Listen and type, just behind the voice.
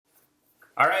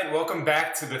All right, welcome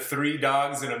back to the Three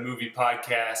Dogs in a Movie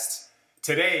podcast.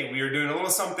 Today we are doing a little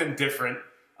something different,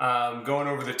 going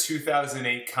over the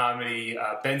 2008 comedy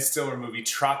Ben Stiller movie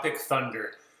Tropic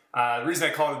Thunder. The reason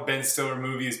I call it a Ben Stiller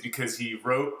movie is because he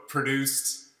wrote,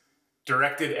 produced,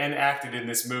 directed, and acted in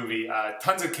this movie.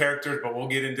 Tons of characters, but we'll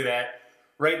get into that.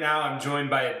 Right now I'm joined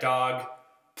by a dog,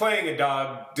 playing a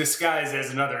dog disguised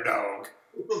as another dog.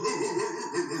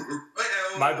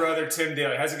 My brother Tim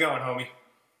Daly. How's it going, homie?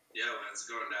 Yo, how's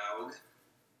it going, dog?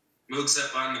 Mook's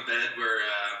up on the bed. We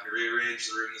rearranged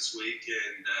the room this week,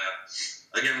 and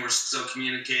again, we're still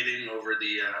communicating over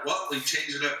the. We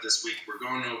changed it up this week. We're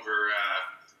going over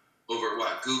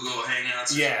what, Google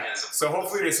Hangouts. Yeah. So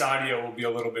hopefully this audio will be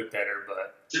a little bit better,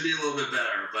 but should be a little bit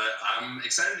better. But I'm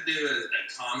excited to do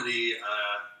a comedy.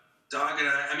 Dog and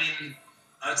I mean,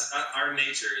 our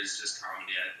nature is just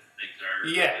comedy. I think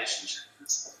our relationship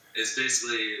is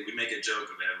basically we make a joke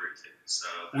of everything. So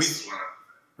this is one of them.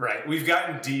 Right. We've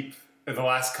gotten deep the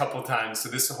last couple times, so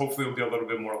this hopefully will be a little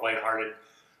bit more lighthearted.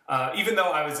 Even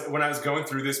though when I was going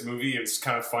through this movie, it was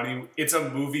kind of funny. It's a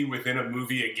movie within a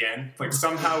movie again. Like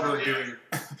somehow we're doing.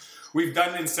 We've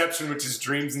done Inception, which is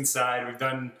dreams inside. We've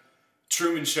done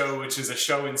Truman Show, which is a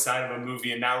show inside of a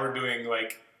movie, and now we're doing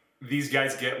like these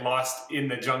guys get lost in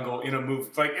the jungle in a movie.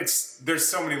 Like there's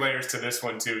so many layers to this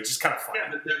one too. It's just kind of fun.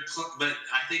 Yeah, but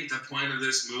I think the point of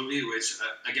this movie, which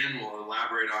again we'll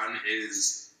elaborate on,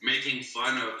 is making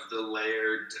fun of the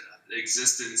layered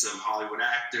existence of Hollywood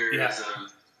actors,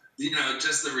 of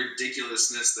just the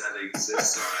ridiculousness that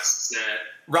exists on a set.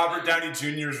 Robert Downey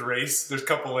Jr.'s race. There's a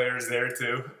couple layers there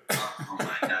too. Oh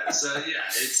my god! So yeah,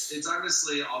 it's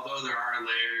honestly, although there are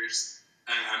layers.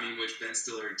 I mean, which Ben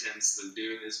Stiller tends to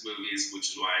do in his movies,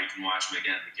 which is why you can watch them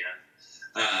again and again.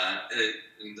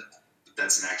 And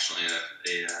that's actually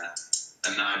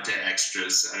a nod to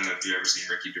Extras. I don't know if you've ever seen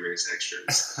Ricky Gervais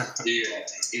Extras.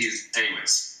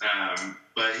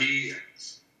 But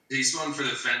he swung for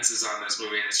the fences on this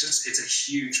movie, and it's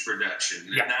a huge production.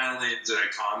 Yeah. Not only is it a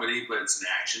comedy, but it's an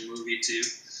action movie too.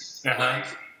 Uh-huh.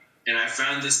 And I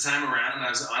found this time around, I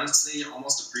was honestly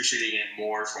almost appreciating it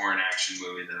more for an action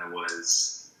movie than I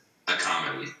was a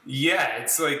comedy. Yeah,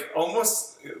 it's like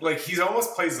almost like he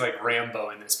almost plays like Rambo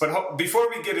in this. But before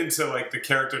we get into like the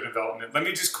character development, let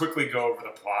me just quickly go over the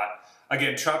plot.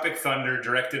 Again, Tropic Thunder,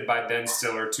 directed by Ben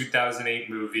Stiller, 2008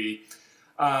 movie.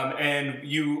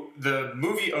 The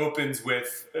movie opens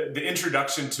with the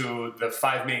introduction to the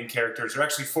five main characters, or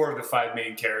actually four of the five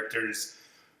main characters,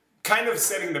 kind of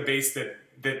setting the base that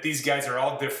these guys are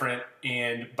all different,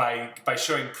 and by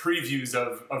showing previews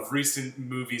of recent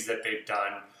movies that they've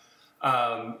done.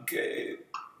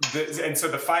 And so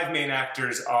the five main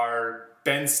actors are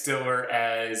Ben Stiller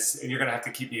as, and you're going to have to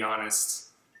keep me honest.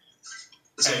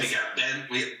 So we got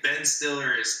Ben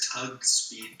Stiller as Tug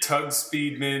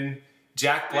Speedman.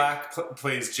 Jack Black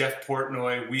plays Jeff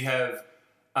Portnoy. We have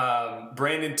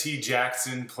Brandon T.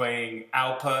 Jackson playing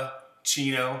Al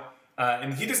Pacino.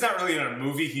 And he does not really in a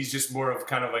movie. He's just more of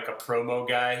kind of like a promo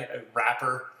guy, a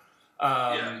rapper,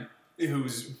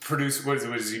 who's produced. What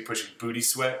is he pushing? Booty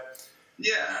Sweat.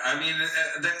 Yeah, I mean,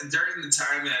 during the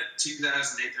time at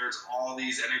 2008, there was all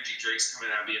these energy drinks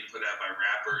coming out, being put out by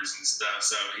rappers and stuff.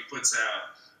 So he puts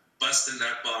out "Bustin'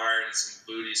 Nut Bar" and some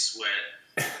 "Booty Sweat."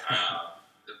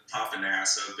 Popping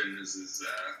ass open is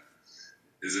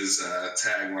his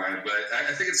tagline, but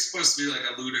I think it's supposed to be like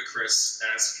a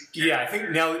Ludacris-esque. Yeah, I think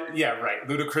Nelly. Yeah, right.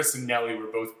 Ludacris and Nelly were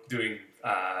both doing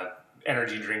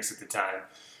energy drinks at the time,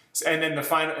 and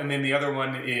then the other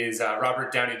one is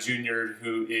Robert Downey Jr.,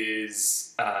 who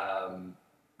is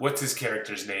what's his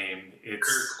character's name?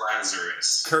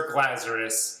 It's Kirk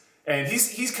Lazarus, and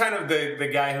he's kind of the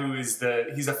guy who is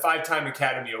he's a 5-time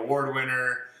Academy Award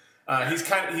winner. He's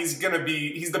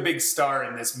the big star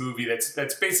in this movie.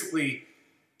 That's basically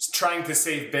trying to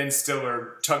save Ben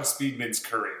Stiller, Tug Speedman's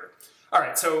career. All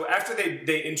right, so after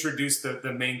they introduce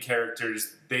the main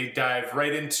characters, they dive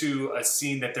right into a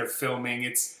scene that they're filming.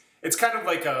 It's kind of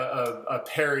like a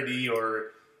parody,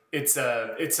 or it's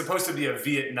supposed to be a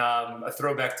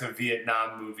throwback to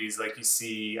Vietnam movies, like you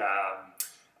see, I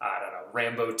don't know,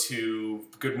 Rambo 2,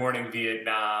 Good Morning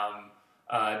Vietnam.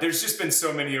 There's just been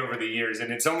so many over the years,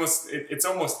 and it's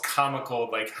almost comical,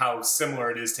 like how similar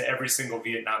it is to every single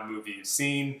Vietnam movie you've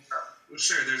seen. Well,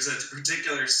 sure, there's a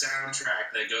particular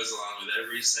soundtrack that goes along with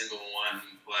every single one,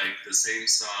 like the same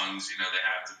songs. They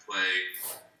have to play.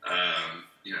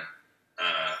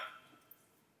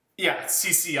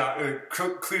 CCR,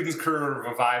 Cleveland's Career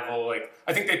Revival. Like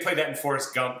I think they played that in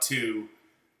Forrest Gump too.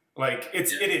 Like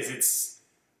it's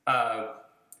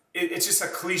just a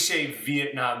cliche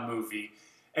Vietnam movie.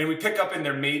 And we pick up in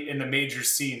in the major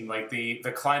scene, like the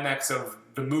climax of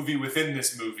the movie within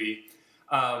this movie,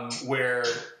 where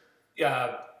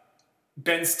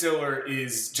Ben Stiller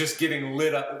is just getting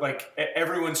lit up. Like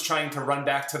everyone's trying to run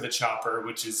back to the chopper,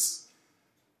 which is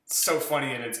so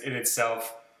funny in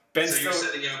itself. So you're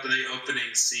setting up the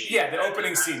opening scene. Yeah, the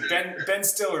opening scene. Ben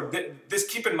Stiller. This,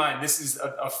 keep in mind, this is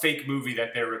a fake movie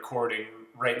that they're recording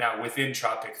right now within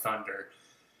Tropic Thunder.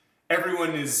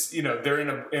 Everyone is, they're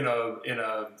in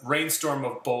a rainstorm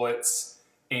of bullets,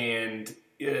 and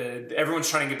everyone's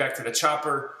trying to get back to the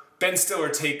chopper. Ben Stiller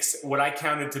takes what I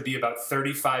counted to be about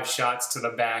 35 shots to the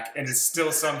back, and is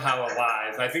still somehow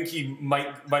alive. I think he might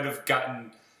have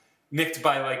gotten nicked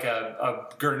by like a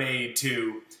grenade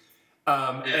too.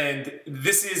 And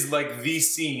this is like the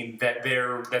scene that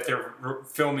they're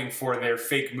filming for their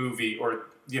fake movie, or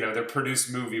their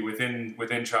produced movie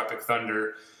within Tropic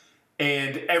Thunder.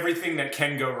 And everything that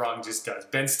can go wrong just does.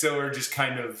 Ben Stiller just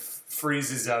kind of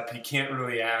freezes up. He can't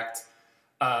really act.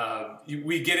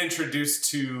 We get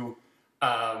introduced to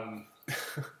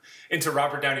into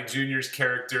Robert Downey Jr.'s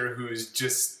character, who is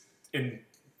just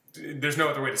there's no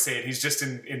other way to say it. He's just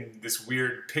in this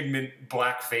weird pigment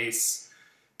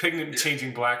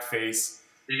changing blackface.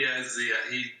 He has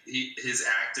his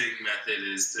acting method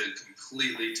is to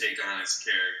completely take on his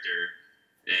character.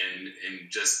 And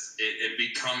just it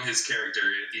become his character,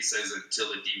 he says, until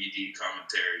the DVD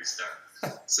commentary is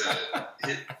done. So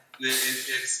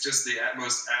it's just the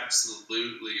most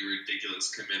absolutely ridiculous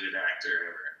committed actor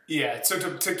ever. Yeah,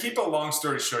 so to keep a long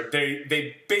story short,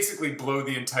 they basically blow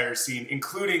the entire scene,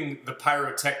 including the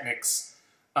pyrotechnics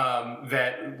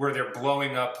where they're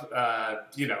blowing up,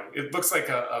 it looks like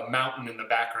a mountain in the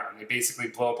background. They basically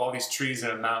blow up all these trees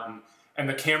in a mountain, and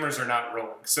the cameras are not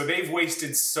rolling. So they've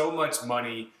wasted so much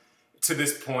money to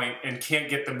this point and can't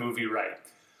get the movie right.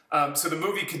 So the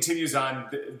movie continues on.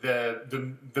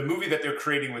 The movie that they're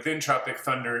creating within Tropic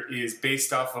Thunder is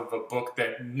based off of a book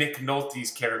that Nick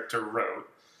Nolte's character wrote,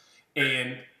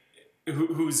 and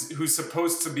who's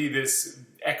supposed to be this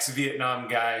ex-Vietnam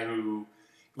guy who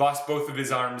lost both of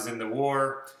his arms in the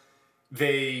war.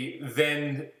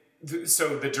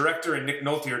 So the director and Nick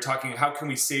Nolte are talking, how can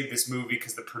we save this movie?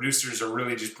 Because the producers are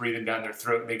really just breathing down their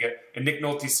throat. And Nick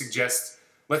Nolte suggests,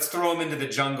 let's throw them into the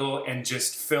jungle and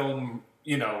just film,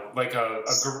 like a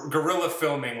guerrilla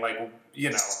filming,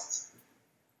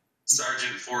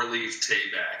 Sergeant Four-Leaf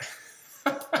Tayback.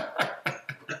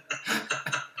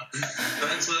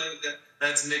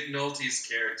 That's Nick Nolte's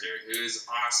character, who's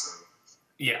awesome.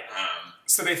 Yeah.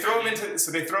 So they throw him into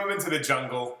the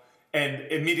jungle. And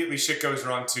immediately shit goes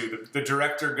wrong too. The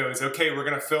director goes, okay, we're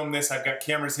going to film this. I've got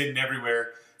cameras hidden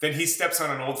everywhere. Then he steps on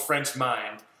an old French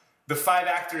mine. The 5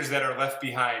 actors that are left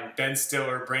behind, Ben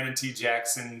Stiller, Brandon T.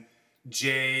 Jackson,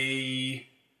 Jerry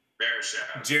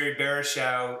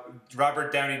Baruchel,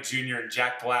 Robert Downey Jr., and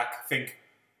Jack Black, think,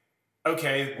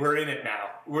 okay, we're in it now.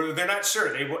 They're not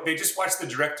sure. They just watched the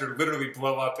director literally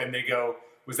blow up, and they go,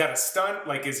 was that a stunt?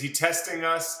 Like, is he testing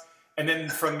us? And then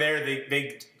from there,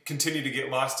 they continue to get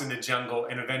lost in the jungle,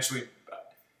 and eventually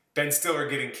Ben Stiller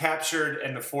getting captured,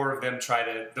 and the 4 of them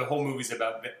the whole movie's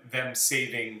about them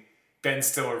saving Ben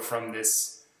Stiller from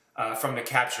from the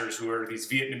captors, who are these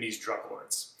Vietnamese drug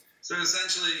lords. So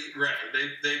essentially, right,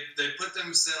 they put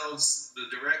themselves, the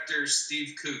director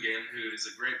Steve Coogan, who's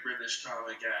a great British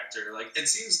comic actor, like it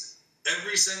seems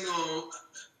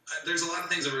there's a lot of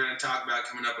things that we're going to talk about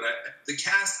coming up, but the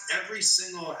cast, every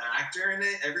single actor in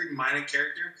it, every minor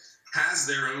character has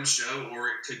their own show, or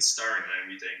it could star in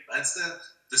everything. That's the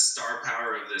star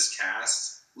power of this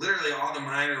cast. Literally all the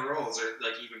minor roles are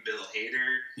like, even Bill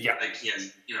Hader. Yeah. Like he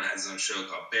has his own show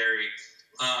called Barry.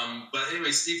 But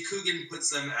anyway, Steve Coogan puts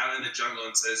them out in the jungle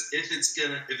and says, if it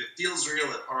feels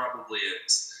real, it probably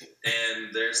is.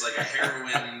 And there's like a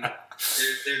heroin,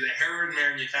 there's a heroin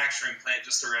manufacturing plant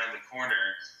just around the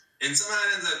corner. And somehow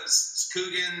it ends up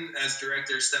Coogan as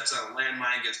director steps on a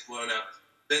landmine, gets blown up.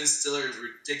 Ben Stiller is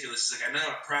ridiculous. He's like, I know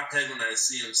a prop head when I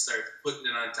see him start putting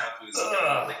it on top of his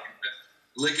head,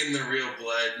 licking the real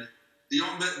blood.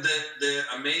 The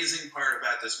amazing part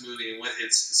about this movie and what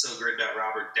it's so great about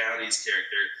Robert Downey's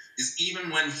character is even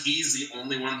when he's the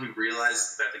only one who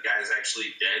realizes that the guy is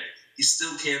actually dead, he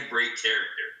still can't break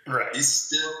character. Right. He's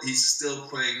still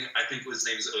playing. I think his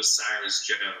name is Osiris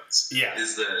Jones. Yeah.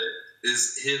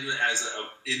 Is him as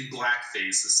in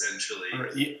blackface essentially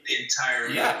the entire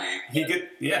movie.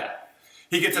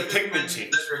 He gets a pigment change.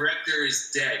 The director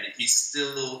is dead. He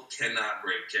still cannot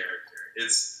break character.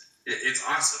 It's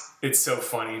awesome. It's so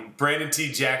funny. Brandon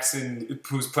T. Jackson,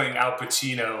 who's playing Al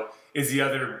Pacino, is the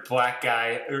other black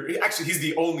guy. Or actually, he's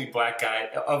the only black guy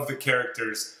of the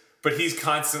characters. But he's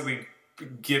constantly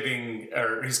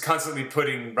he's constantly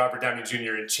putting Robert Downey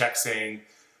Jr. in check, saying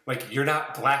like, you're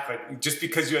not black, like just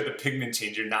because you had the pigment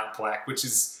change, you're not black, which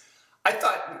is, I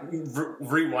thought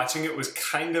rewatching it was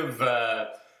kind of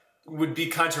would be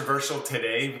controversial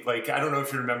today. Like, I don't know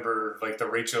if you remember like the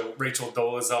Rachel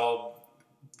Dolezal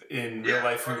in real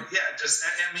life. Just I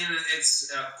mean,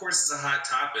 it's of course it's a hot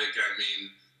topic.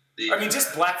 I mean,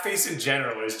 just blackface in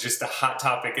general is just a hot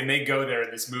topic, and they go there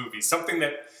in this movie. Something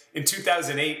that in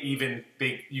 2008 even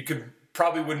you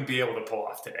probably wouldn't be able to pull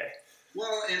off today.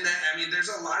 Well, there's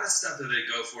a lot of stuff that they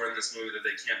go for in this movie that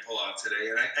they can't pull off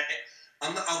today,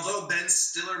 and although Ben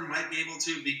Stiller might be able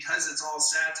to, because it's all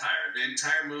satire, the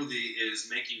entire movie is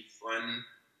making fun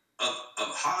of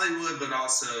Hollywood, but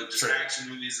also just action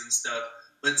movies and stuff.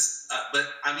 But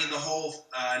I mean, the whole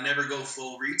never go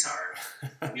full retard.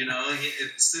 You know,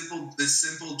 the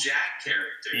simple Jack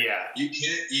character. Yeah. You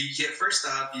can't. First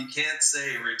off, you can't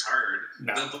say retard.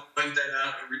 No. They'll blank that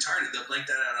out. Retarded. They'll blank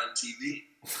that out on TV.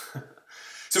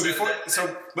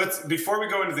 Before we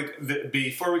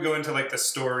go into like the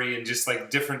story and just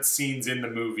like different scenes in the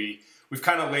movie, we've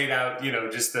kind of laid out, you know,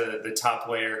 just the top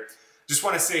layer. Just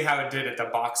want to say how it did at the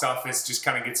box office. Just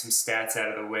kind of get some stats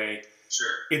out of the way. Sure.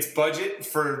 Its budget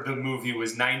for the movie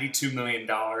was $92 million.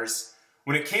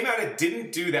 When it came out, it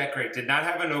didn't do that great. Did not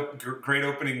have a great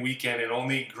opening weekend. It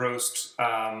only grossed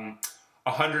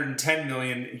 $110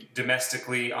 million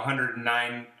domestically,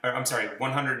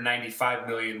 $195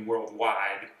 million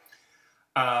worldwide.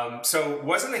 So it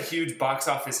wasn't a huge box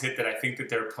office hit that I think that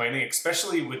they were planning,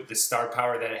 especially with the star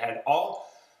power that it had. All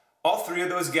three of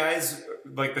those guys,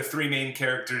 like the three main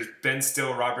characters, Ben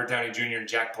Stiller, Robert Downey Jr., and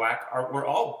Jack Black, were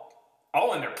all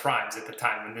in their primes at the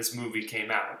time when this movie came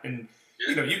out. And,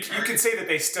 you know, you can say that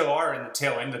they still are in the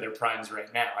tail end of their primes right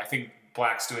now. I think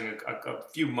Black's doing a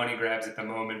few money grabs at the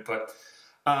moment. But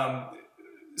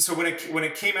so when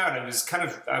it came out, it was kind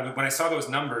of, when I saw those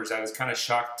numbers, I was kind of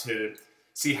shocked to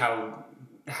see how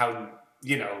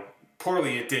you know,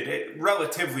 poorly it did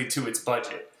relatively to its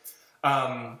budget.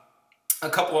 A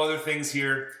couple other things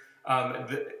here.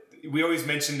 We always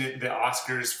mention the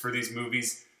Oscars for these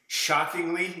movies.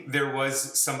 Shockingly, there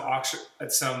was some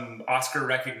Oscar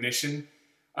recognition.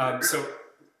 So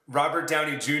Robert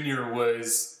Downey Jr.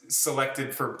 was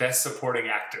selected for Best Supporting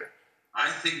Actor. I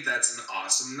think that's an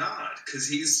awesome nod because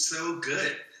he's so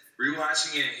good.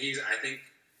 Rewatching it, he's, I think,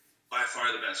 by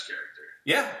far the best character.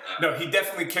 Yeah, no, he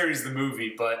definitely carries the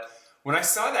movie. But when I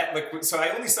saw that, like, so I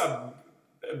only saw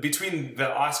between the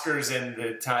Oscars and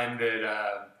the time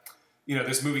that you know,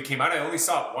 this movie came out, I only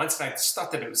saw it once, and I just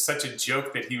thought that it was such a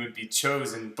joke that he would be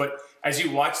chosen. But as you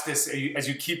watch this, as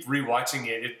you keep rewatching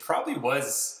it, it probably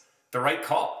was the right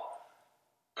call.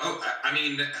 Oh, I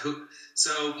mean,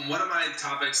 so one of my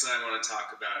topics that I want to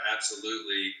talk about,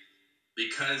 absolutely,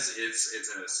 because it's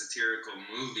a satirical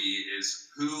movie, is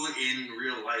who in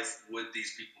real life would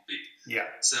these people be? Yeah.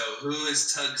 So who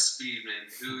is Tug Speedman?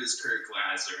 Who is Kirk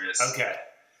Lazarus? Okay.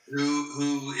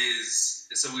 Who is?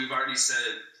 So we've already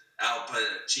said Al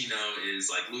Pacino is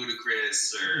like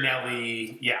Ludacris or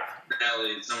Nelly. Yeah.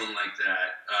 Nelly, someone like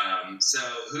that. So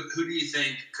who do you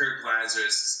think Kirk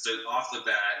Lazarus, off the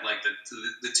bat, like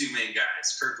the two main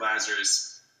guys, Kirk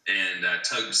Lazarus and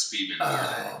Tug Speedman?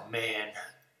 Oh man.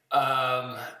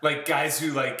 Like guys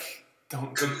who like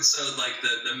don't. So like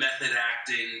the method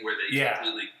acting where they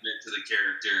completely commit to the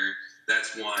character.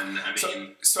 That's one. I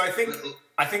mean, so I think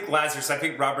Lazarus. I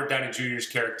think Robert Downey Jr.'s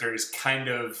character is kind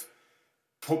of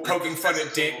poking fun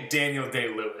at Daniel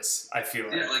Day-Lewis. I feel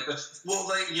like. Yeah,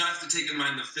 you have to take in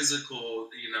mind the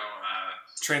physical,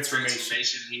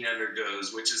 transformation he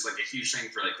undergoes, which is like a huge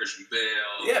thing for like Christian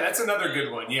Bale. Yeah, that's another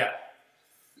good one. Yeah.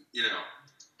 You know.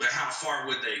 But how far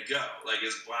would they go? Like,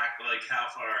 is how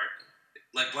far?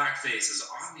 Like, blackface is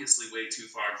obviously way too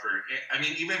far for. I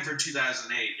mean, even for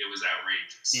 2008, it was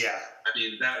outrageous. Yeah. I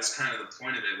mean, that was kind of the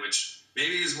point of it, which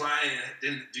maybe is why it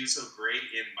didn't do so great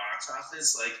in box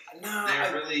office. Like,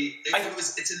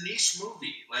 it's a niche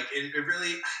movie. Like, it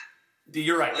really.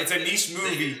 You're right. Like, it's a niche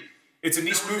movie. It's a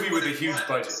niche movie with a huge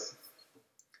budget.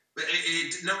 But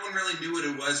no one really knew what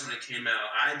it was when it came out.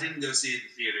 I didn't go see it in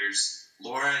theaters.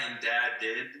 Laura and Dad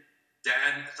did.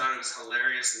 Dad thought it was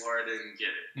hilarious. Laura didn't get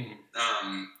it.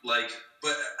 Mm-hmm.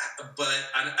 But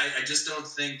I just don't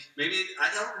think. Maybe I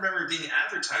don't remember it being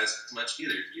advertised much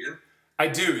either. Do you? I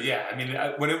do. Yeah. I mean,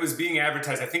 when it was being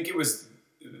advertised, I think it was.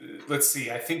 Let's see.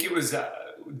 I think it was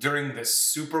during the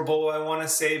Super Bowl. I want to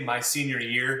say my senior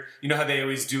year. You know how they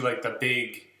always do like the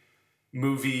big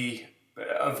movie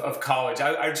of college.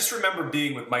 I just remember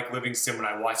being with Mike Livingston when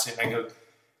I watched it, and I go,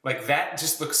 like, that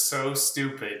just looks so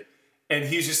stupid. And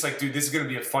he's just like, dude, this is going to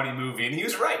be a funny movie. And he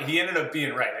was right. He ended up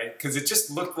being right. Because it just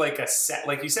looked like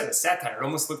like you said, a satire. It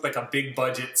almost looked like a big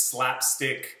budget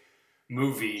slapstick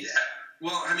movie. Yeah.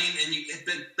 Well, I mean,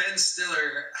 Ben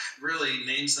Stiller really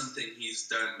named something he's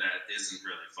done that isn't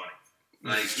really funny.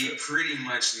 Like, he pretty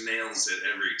much nails it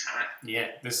every time.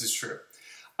 Yeah, this is true.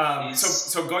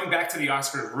 So going back to the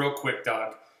Oscars real quick,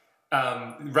 Doug.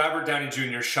 Robert Downey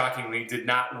Jr. shockingly did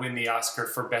not win the Oscar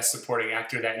for Best Supporting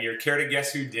Actor that year. Care to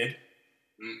guess who did?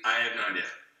 I have no idea.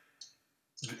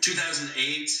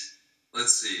 2008.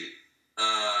 Let's see.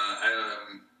 I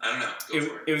don't know. Go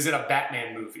for it. It was in a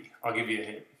Batman movie. I'll give you a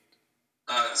hint.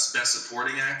 Best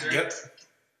Supporting Actor? Yep.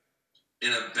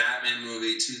 In a Batman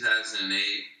movie, 2008.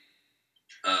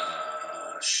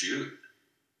 Shoot.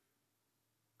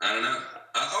 I don't know.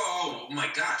 Oh my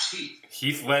gosh,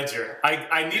 Heath Ledger.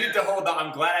 I needed to hold on.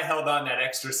 I'm glad I held on that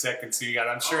extra second so you got it.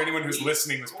 I'm sure anyone who's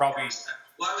listening was probably...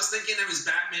 Well, I was thinking it was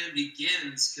Batman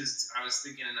Begins because I was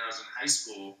thinking I was in high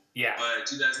school. Yeah. But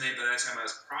 2008, by that time, I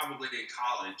was probably in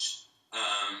college.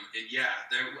 And yeah,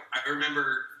 I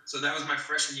remember... So that was my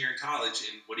freshman year in college,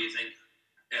 and what do you think?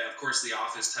 Of course, The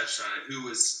Office touched on it. Who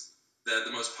was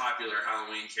the most popular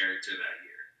Halloween character that year?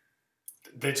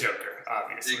 The Joker,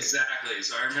 obviously. Exactly.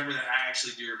 So I remember that. I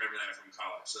actually do remember that from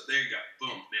college. So there you go.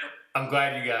 Boom, nailed it. I'm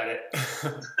glad you got it.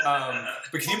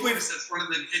 But can you believe that's one of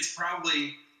the?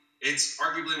 It's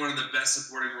arguably one of the best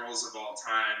supporting roles of all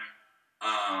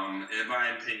time. In my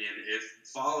opinion, if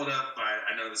followed up by,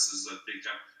 I know this is a big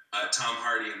jump, Tom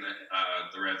Hardy in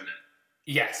the Revenant.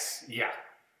 Yes. Yeah.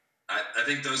 I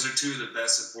think those are two of the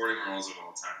best supporting roles of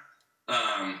all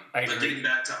time. But getting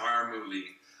back to our movie.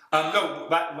 No,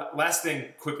 last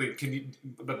thing quickly.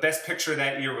 The best picture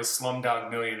that year was Slumdog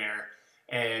Millionaire,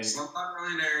 and Slumdog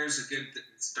Millionaire is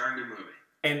it's a darn good movie.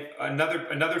 And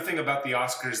another thing about the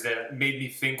Oscars that made me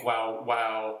think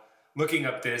while looking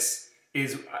up this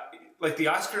is like the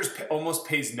Oscars almost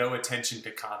pays no attention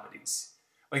to comedies.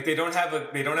 Like they don't have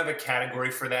a category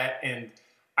for that, and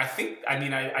I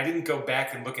didn't go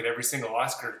back and look at every single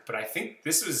Oscar, but I think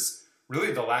this was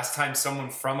really the last time someone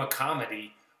from a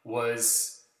comedy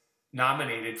was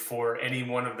nominated for any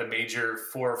one of the major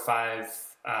 4 or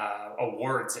 5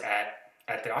 awards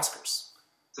at the Oscars.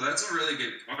 So that's a really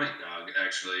good point, Doug,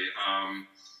 actually.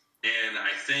 And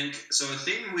I think, so a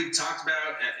thing we've talked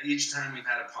about each time we've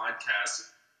had a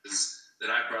podcast that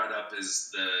I brought up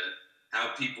is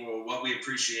what we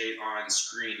appreciate on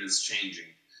screen is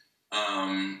changing.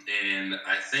 And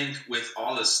I think with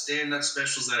all the stand-up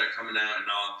specials that are coming out and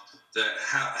all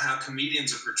how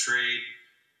comedians are portrayed,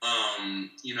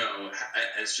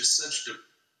 as just such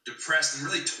depressed and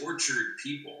really tortured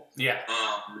people. Yeah.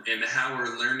 And how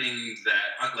we're learning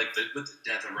that, like with the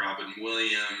death of Robin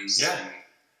Williams. Yeah. And,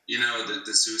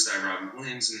 the suicide of Robin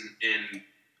Williams and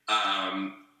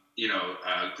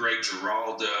Greg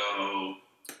Giraldo.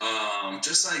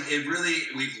 Just like it really,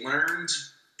 we've learned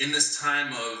in this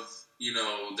time of,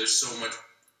 there's so much.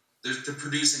 They're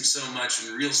producing so much,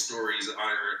 and real stories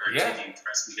are taking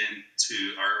precedent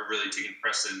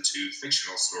to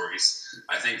fictional stories.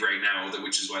 I think right now,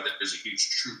 which is why there's a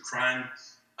huge true crime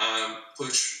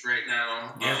push right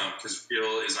now, because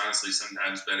real is honestly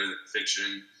sometimes better than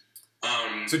fiction.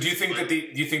 So do you think that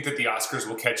the Oscars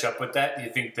will catch up with that? Do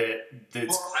you think that?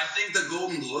 Well, I think the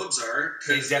Golden Globes are.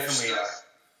 They definitely are.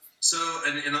 So,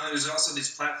 and there's also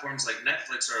these platforms like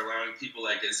Netflix are allowing people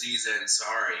like Aziz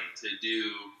Ansari to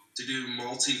do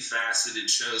multifaceted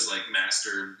shows like Master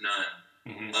of None,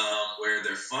 where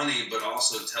they're funny but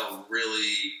also tell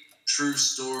really true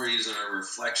stories and are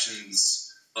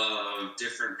reflections of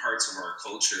different parts of our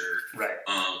culture. Right.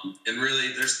 And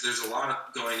really, there's a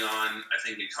lot going on, I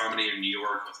think, in comedy in New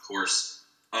York, of course.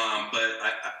 But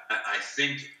I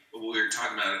think what we were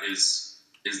talking about is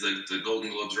the Golden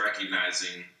Globes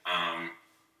recognizing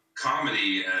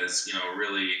comedy as,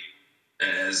 really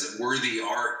as worthy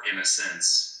art in a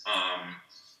sense.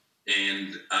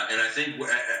 And I think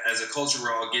as a culture,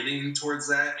 we're all getting towards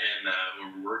that,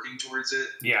 and we're working towards it.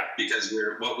 Yeah. Because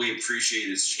what we appreciate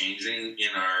is changing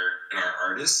in our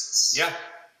artists. Yeah.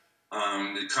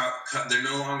 They're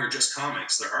no longer just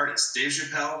comics; they're artists. Dave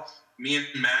Chappelle, me and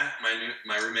Matt,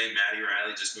 my roommate Matty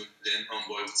Riley just moved in.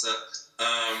 Homeboy, what's up?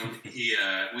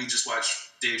 We just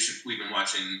watched we've been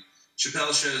watching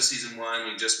Chappelle Show season 1.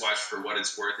 We just watched For What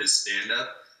It's Worth his stand-up,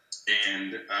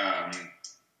 and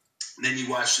then you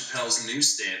watch Chappelle's new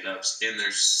stand-ups, and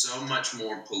they're so much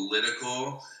more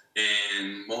political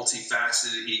and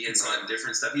multifaceted. He hits on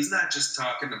different stuff. He's not just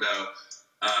talking about,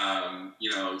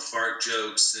 fart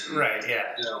jokes and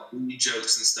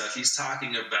jokes and stuff. He's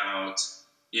talking about,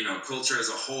 culture as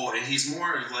a whole, and he's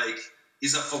more of like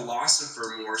he's a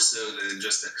philosopher more so than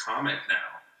just a comic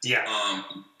now. Yeah.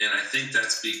 And I think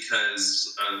that's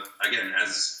because, again,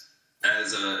 as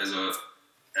a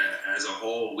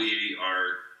whole, we are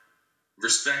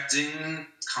respecting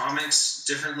comics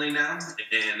differently now,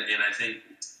 and I think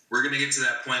we're going to get to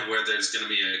that point where there's going to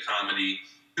be a comedy.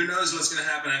 Who knows what's going to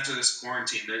happen after this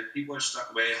quarantine? People are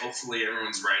stuck away. Hopefully,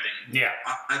 everyone's writing. Yeah.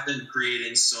 I've been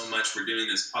creating so much. We're doing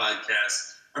this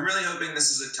podcast. I'm really hoping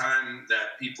this is a time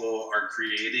that people are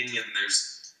creating, and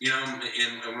there's,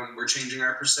 and we're changing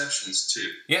our perceptions too.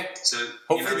 Yeah. So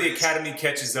hopefully the Academy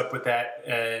catches up with that,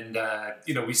 and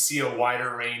we see a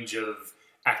wider range of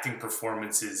acting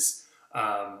performances.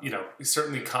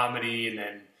 Certainly comedy, and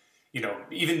then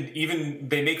even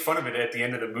they make fun of it at the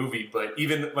end of the movie. But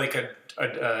even like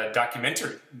a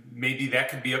documentary, maybe that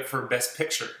could be up for Best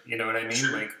Picture. You know what I mean?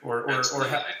 Sure. Like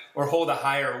or hold a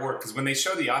higher award, because when they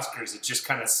show the Oscars, it just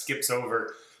kind of skips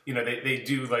over. They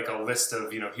do like a list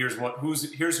of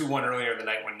here's who won earlier in the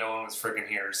night when no one was friggin'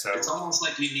 here. So it's almost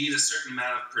like you need a certain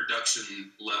amount of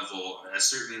production level, a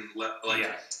certain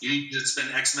you need to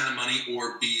spend X amount of money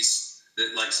or be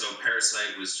that, like, so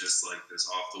Parasite was just like this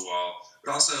off the wall,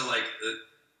 but also like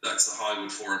that's the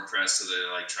Hollywood foreign press, so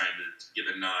they're like trying to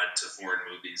give a nod to foreign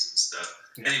movies and stuff.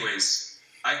 Yeah. Anyways,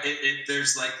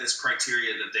 there's like this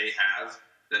criteria that they have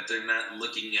that they're not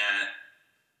looking at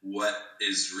what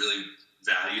is really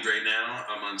valued right now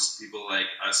amongst people like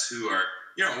us who are,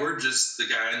 we're just the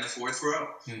guy in the fourth row,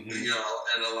 mm-hmm.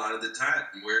 And a lot of the time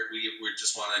we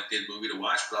just want a good movie to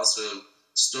watch, but also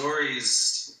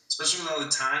stories, especially with all the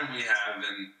time we have,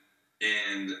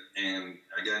 and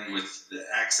again with the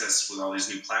access with all these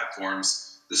new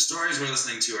platforms, the stories we're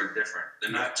listening to are different.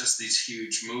 They're not just these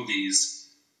huge movies.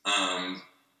 A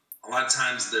lot of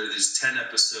times they're these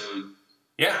 10-episode,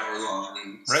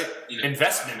 hour-long,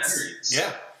 investments.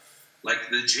 Yeah. Like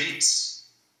the Japes.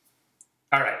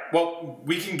 All right. Well,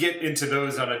 we can get into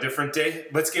those on a different day.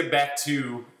 Let's get back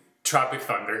to Tropic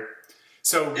Thunder.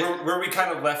 So where we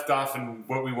kind of left off, and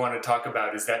what we want to talk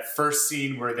about is that first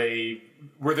scene where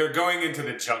they're going into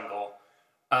the jungle.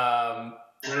 No.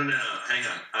 Hang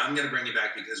on. I'm going to bring you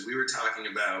back, because we were talking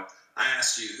about. I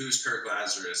asked you who's Kirk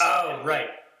Lazarus. Oh, right.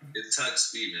 It's Tug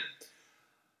Speedman.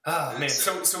 Oh, man.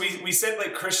 So we said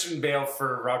like Christian Bale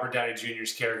for Robert Downey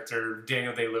Jr.'s character,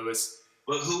 Daniel Day-Lewis.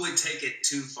 But who would take it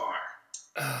too far?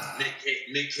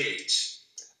 Nick Cage.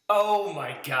 Oh,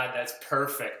 my God. That's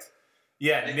perfect.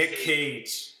 Yeah, Nick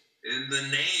Cage. In the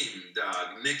name,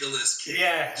 dog. Nicolas Cage.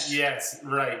 Yeah, yes,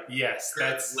 right, yes.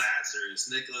 Kirk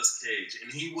Lazarus, Nicolas Cage.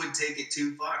 And he would take it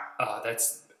too far. Oh,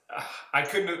 I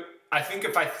couldn't. I think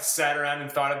if I sat around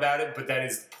and thought about it, but that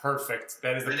is perfect.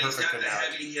 That is the perfect analogy. He's got the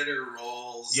heavy hitter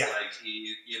roles. Yeah. Like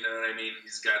you know what I mean?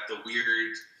 He's got the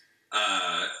weird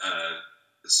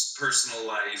personal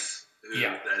life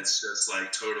that's just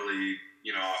like totally,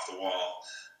 off the wall.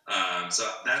 So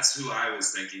that's who I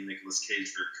was thinking, Nicolas Cage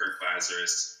for Kirk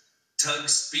Lazarus. Tug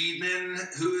Speedman,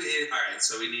 all right,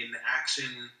 so we need an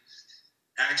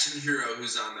action hero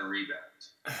who's on the rebound.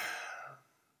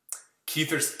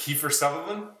 Kiefer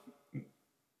Sutherland?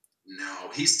 No,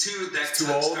 he's too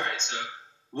old. All right, so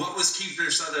what was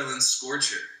Kiefer Sutherland's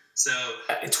Scorcher? So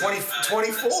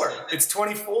 24. It's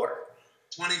 24.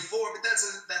 24, but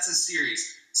that's a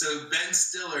series. So Ben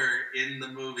Stiller in the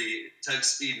movie Tug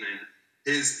Speedman,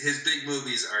 his big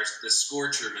movies are the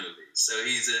Scorcher movies. So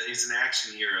he's an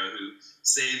action hero who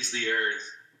saves the earth.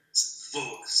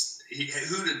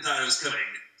 Who'd have thought it was coming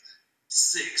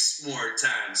 6 more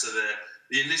times? So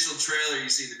the initial trailer you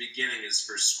see in the beginning is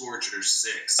for Scorcher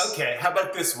 6. Okay, how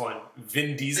about this one?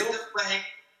 Vin Diesel?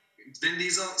 Vin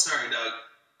Diesel? Sorry, Doug.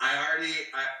 I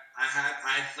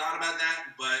thought about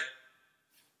that, but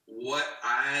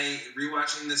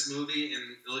rewatching this movie and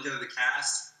looking at the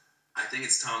cast, I think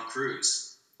it's Tom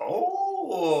Cruise.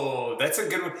 Oh, that's a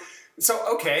good one. So,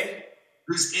 okay.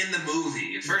 Who's in the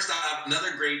movie. First off,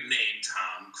 another great name,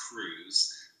 Tom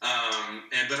Cruise.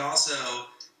 But also,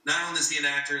 not only is he an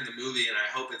actor in the movie, and I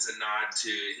hope it's a nod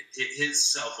to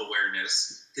his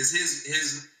self-awareness, because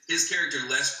his character,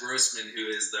 Les Grossman, who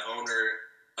is the owner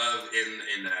of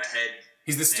in Head.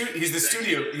 He's the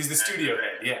studio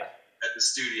head, yeah.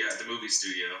 At the movie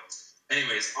studio.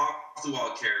 Anyways, off the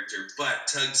wall character, but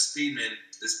Tug Speedman,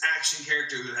 this action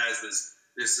character who has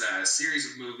this series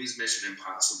of movies, Mission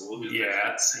Impossible.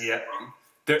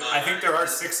 I think there are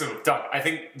 6 of them. Doug, I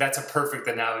think that's a perfect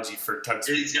analogy for Tug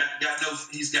Speedman.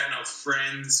 He's got no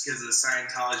friends because of the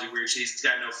Scientology weird shit. He's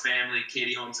got no family.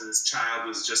 Katie Holmes and his child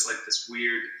was just like this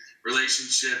weird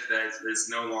relationship that is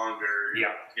no longer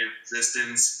in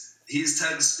existence. He's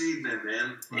Tug Speedman,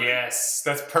 man. Yes,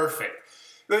 that's perfect.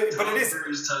 but it Tom is.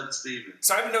 Cruise, Todd Stevens.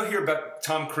 So I have a note here about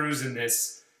Tom Cruise in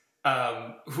this,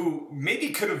 who maybe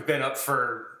could have been up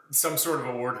for some sort of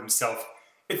award himself.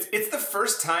 It's the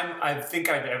first time I think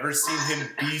I've ever seen him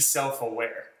be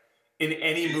self-aware in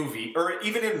any movie or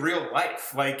even in real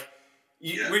life. Like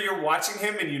when you're watching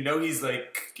him and you know he's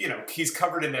like, you know, he's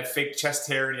covered in that fake chest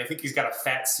hair and I think he's got a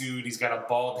fat suit. He's got a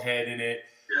bald head in it.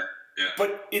 Yeah. Yeah.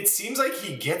 But it seems like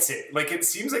he gets it. Like it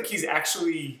seems like he's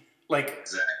actually like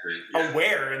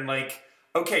aware and like,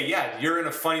 okay, yeah, you're in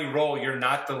a funny role. You're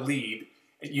not the lead.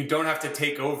 You don't have to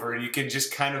take over. You can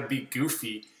just kind of be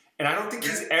goofy. And I don't think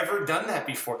he's ever done that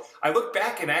before. I look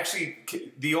back and actually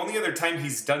the only other time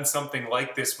he's done something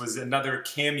like this was another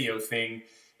cameo thing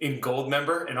in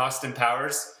Goldmember in Austin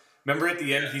Powers. Remember at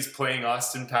the end he's playing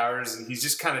Austin Powers and he's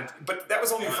just kind of, but that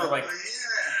was only for like...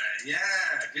 Yeah,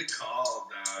 good call,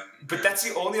 dog. But that's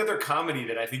the only other comedy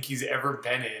that I think he's ever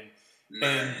been in.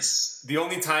 Nice. And the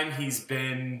only time he's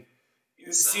been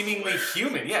seemingly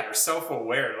human, or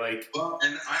self-aware. Like, well,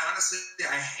 and I honestly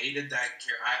hated that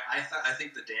character. I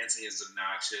think the dancing is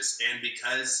obnoxious, and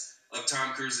because of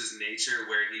Tom Cruise's nature,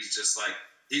 where he's just like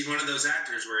he's one of those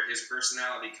actors where his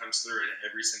personality comes through in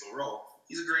every single role.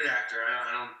 He's a great actor.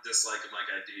 I don't dislike him like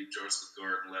I do Joseph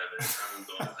Gordon-Levitt. I won't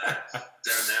go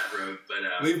down that road, but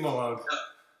leave him alone.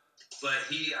 But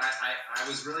I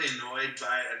was really annoyed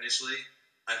by it initially.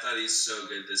 I thought he's so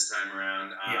good this time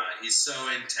around. He's so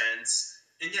intense.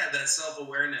 And that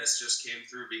self-awareness just came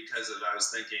through because I was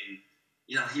thinking,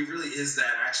 he really is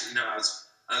that. Actually, I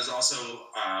was also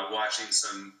watching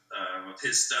some of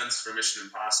his stunts for Mission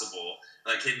Impossible,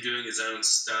 like him doing his own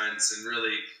stunts and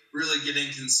really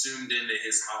getting consumed into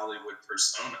his Hollywood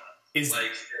persona. Is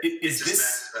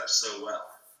this matched up so well?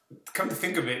 Come to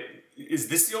think of it, is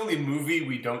this the only movie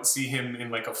we don't see him in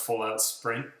like a full-out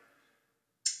sprint?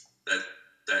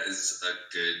 That is a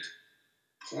good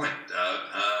point.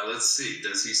 Let's see.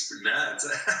 Does he sprint?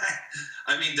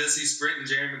 Does he sprint in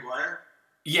Jerry Maguire?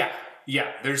 Yeah.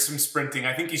 There's some sprinting.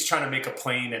 I think he's trying to make a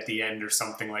plane at the end or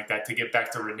something like that to get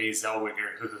back to Renee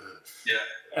Zellweger.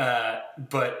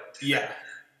 But yeah.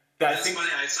 That's funny.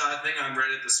 I saw a thing on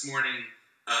Reddit this morning.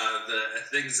 The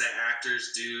things that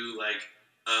actors do, like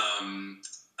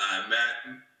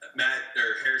Matt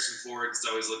or Harrison Ford is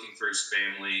always looking for his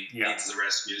family. Needs to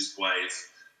rescue his wife.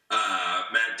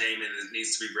 Matt Damon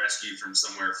needs to be rescued from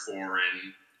somewhere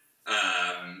foreign.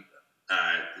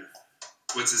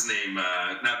 What's his name?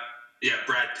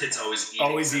 Brad Pitt's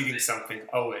always eating something.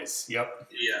 Always.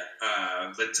 Yep.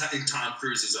 Yeah. But I think Tom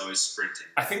Cruise is always sprinting.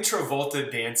 I think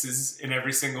Travolta dances in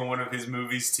every single one of his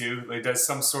movies too. Like does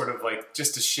some sort of like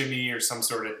just a shimmy or some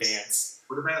sort of dance.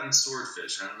 What about in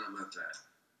Swordfish? I don't know about that.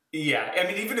 Yeah, I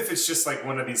mean, even if it's just like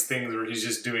one of these things where he's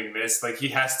just doing this, like he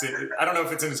has to. I don't know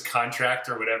if it's in his contract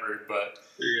or whatever, but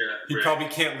he probably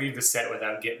can't leave the set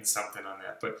without getting something on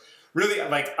that. But really,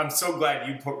 like, I'm so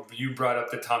glad you brought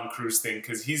up the Tom Cruise thing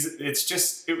because it was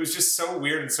just so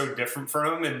weird and so different for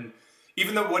him. And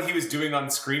even though what he was doing on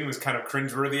screen was kind of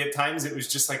cringeworthy at times, it was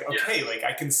just like, okay, like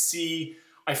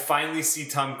I finally see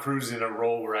Tom Cruise in a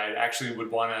role where I actually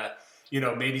would want to.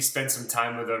 Maybe spend some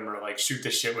time with him or like shoot the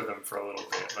shit with him for a little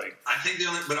bit. Like I think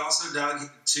but also Doug,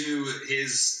 to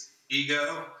his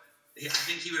ego, I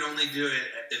think he would only do it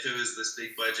if it was this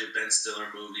big budget Ben Stiller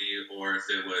movie, or if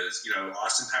it was,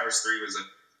 Austin Powers 3 was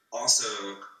also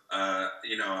a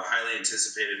highly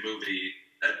anticipated movie.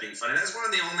 That being funny. That's one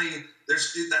of the only.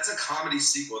 That's a comedy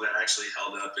sequel that actually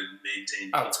held up and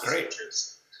maintained. Oh, it's great.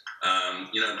 Interest.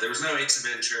 There was no Ace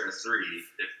Ventura 3,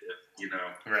 if you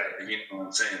know, right? If you know what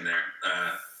I'm saying there.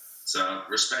 So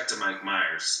respect to Mike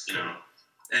Myers,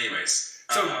 Anyways,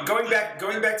 so going back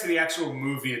to the actual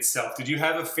movie itself, did you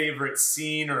have a favorite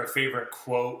scene or a favorite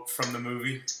quote from the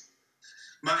movie?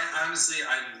 Honestly,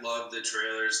 I love the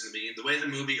trailers in the beginning. The way the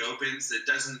movie opens, it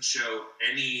doesn't show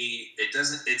any. It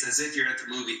doesn't. It's as if you're at the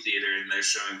movie theater and they're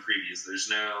showing previews. There's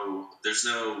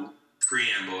no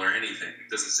preamble or anything. It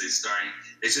doesn't say starring.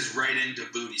 It's just right into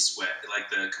booty sweat, like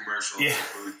the commercial. Yeah.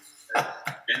 and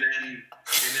then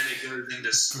it goes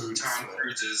into Tom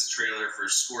Cruise's trailer for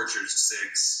Scorchers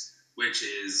 6, which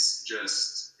is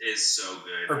so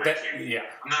good. I'm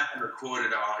not going to quote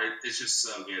it all. It's just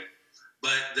so good.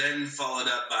 But then followed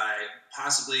up by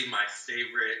possibly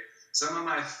some of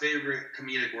my favorite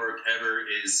comedic work ever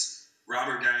is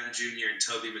Robert Downey Jr. and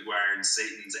Tobey Maguire in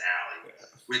Satan's Alley,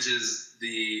 which is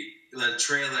the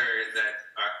trailer that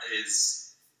is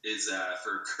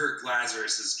for Kirk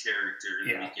Lazarus's character in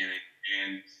the beginning.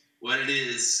 And what it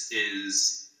is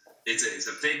it's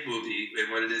a fake movie,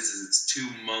 and what it is it's two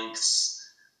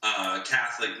monks,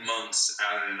 Catholic monks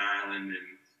out on an island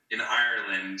in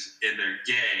Ireland, and they're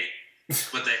gay.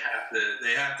 but they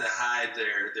have to hide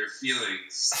their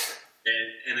feelings,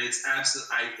 and it's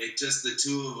just the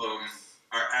two of them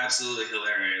are absolutely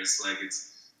hilarious. Like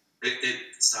it's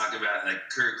talking about like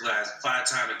Kirk Lazarus,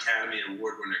 5-time Academy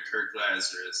Award winner Kirk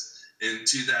Lazarus in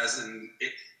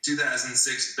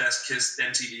 2006 Best Kiss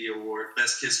MTV Award,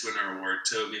 Best Kiss Winner Award,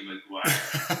 Tobey Maguire.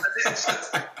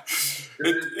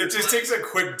 it just takes a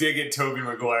quick dig at Tobey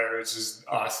Maguire, which is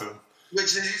awesome.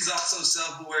 Which he's also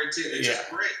self-aware too. It's just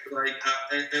great. Like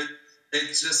that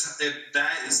is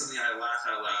something I laugh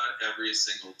out loud every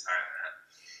single time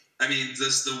at. I mean,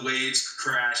 just the waves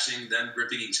crashing, them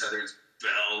ripping each other's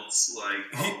belts. Like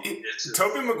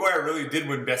Tobey Maguire really did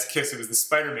win Best Kiss. It was the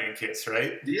Spider-Man kiss,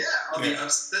 right? Yeah.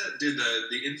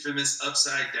 The infamous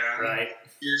upside down. Right.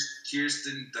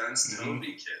 Kirsten Dunst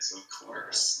Tobey kiss, of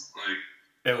course. Like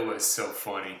it was so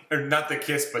funny. Or not the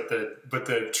kiss, but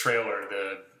the trailer,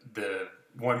 the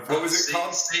one. What was it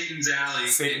called? Satan's Alley.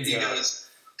 Satan's Alley. Goes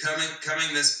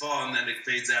coming this fall, and then it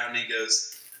fades out, and he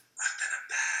goes, "I've been a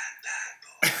bad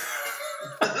boy."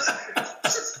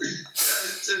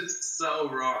 It's just so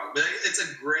wrong, but it's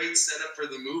a great setup for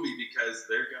the movie because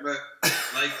they're gonna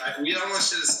we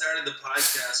almost should have started the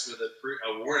podcast with a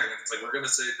warning. It's like we're gonna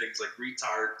say things like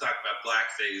retard, talk about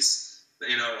blackface,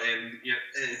 and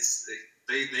it's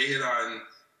they hit on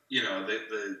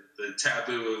the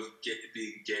taboo of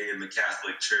being gay in the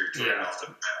Catholic Church right off the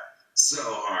bat so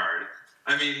hard.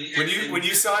 I mean, when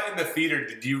you saw it in the theater,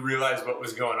 did you realize what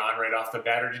was going on right off the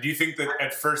bat, or did you think that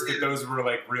at first that those were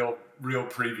like real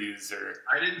previews? Or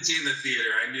I didn't see it in the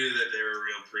theater. I knew that they were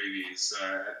real previews, so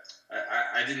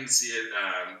I didn't see it.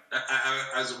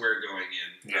 I was aware going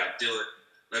in. Yeah.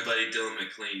 My buddy Dylan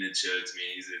McLean had showed it to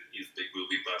me. He's a big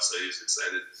movie buff, so he was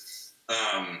excited.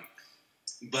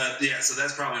 But yeah, so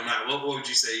that's probably mine. What would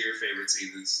you say your favorite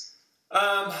scene is?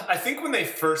 I think when they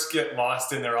first get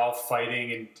lost and they're all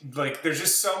fighting and like there's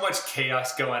just so much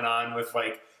chaos going on with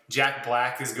like Jack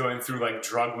Black is going through like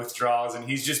drug withdrawals and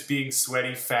he's just being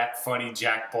sweaty, fat, funny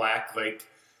Jack Black. Like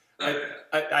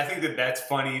I think that's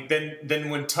funny. Then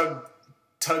when Tug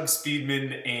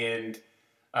Speedman and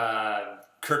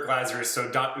Kirk Lazarus, so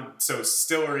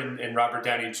Stiller and Robert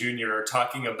Downey Jr. are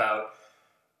talking about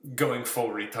going full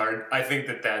retard. I think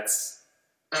that's.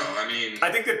 I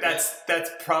think that's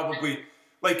probably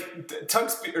like Tug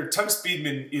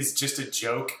Speedman is just a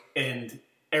joke and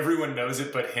everyone knows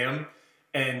it but him.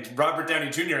 And Robert Downey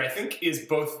Jr. I think is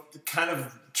both kind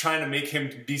of trying to make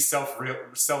him be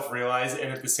self-realized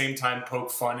and at the same time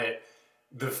poke fun at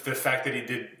the fact that he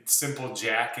did Simple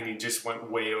Jack and he just went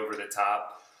way over the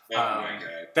top. Oh my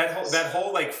God. That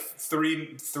whole like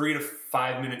 3 to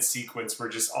 5 minute sequence where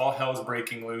just all hell's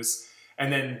breaking loose,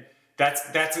 and then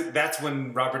that's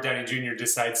when Robert Downey Jr.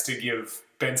 decides to give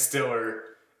Ben Stiller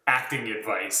acting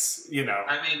advice. I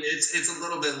mean, it's a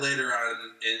little bit later on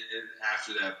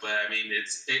after that, but I mean,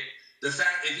 the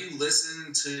fact if you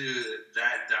listen to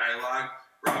that dialogue,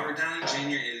 Robert Downey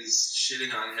Jr. is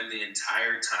shitting on him the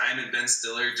entire time, and Ben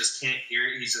Stiller just can't hear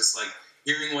it. He's just like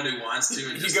hearing what he wants to,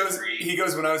 and he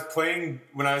goes when I was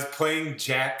playing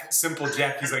Jack, Simple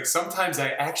Jack. He's like, sometimes I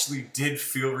actually did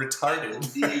feel retarded.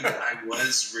 Indeed, I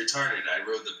was retarded. I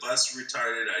rode the bus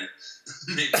retarded.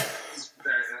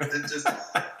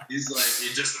 He's like,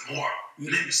 you're just a moron,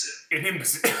 an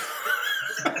imbecile.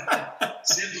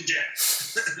 Simple Jack.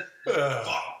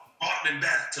 Fought in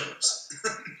bathtubs.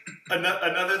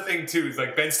 Another thing too is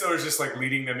like Ben Stiller's just like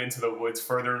leading them into the woods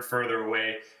further and further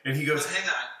away, and he goes, but hang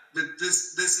on. But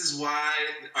this is why.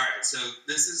 All right, so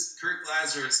this is Kirk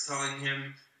Lazarus telling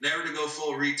him never to go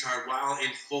full retard while in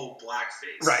full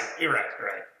blackface. Right, you're right.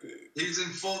 He's in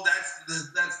full.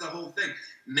 That's the whole thing.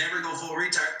 Never go full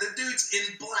retard. The dude's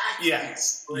in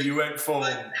blackface. Yeah, you went full.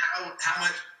 Like how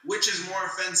much? Which is more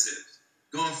offensive,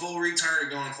 going full retard or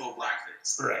going full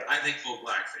blackface? Right. I think full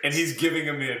blackface. And he's giving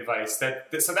him the advice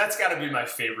so that's got to be my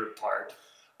favorite part.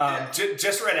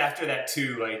 Just right after that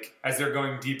too, like as they're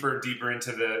going deeper and deeper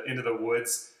into the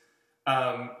woods,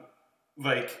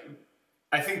 like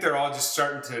I think they're all just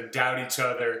starting to doubt each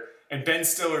other. And Ben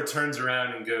Stiller turns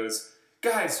around and goes,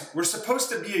 "Guys, we're supposed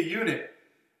to be a unit."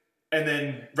 And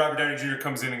then Robert Downey Jr.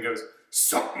 comes in and goes,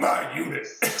 "Suck my unit."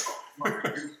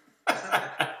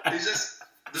 He's just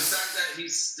the fact that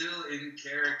he's still in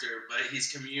character, but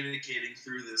he's communicating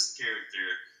through this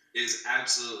character is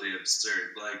absolutely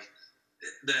absurd. Like.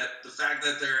 That the fact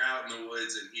that they're out in the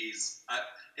woods and he's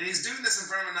doing this in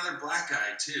front of another black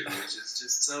guy too, which is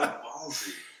just so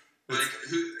ballsy. Like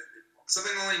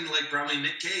something only like probably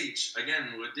Nick Cage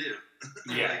again would do.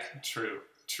 Yeah, true.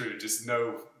 Just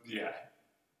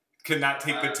could not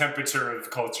take the temperature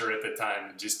of culture at the time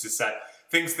and just decide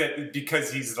thinks that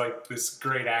because he's like this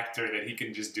great actor that he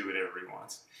can just do whatever he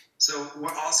wants. So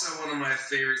also one of my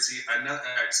favorite scenes.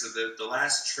 So the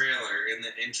last trailer in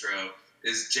the intro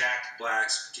is Jack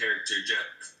Black's character Jeff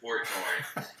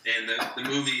Portnoy, and the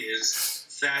movie is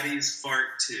Fatty's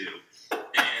Fart 2,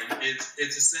 and it's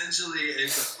essentially a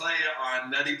play on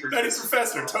Nutty Professor. Nutty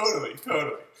Professor, totally.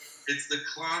 It's the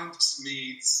Clumps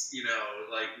meets,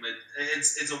 like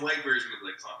it's a white version of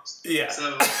the Clumps. Yeah.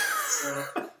 So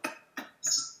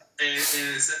and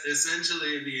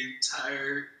essentially the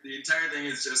entire thing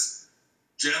is just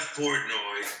Jeff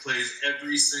Portnoy plays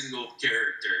every single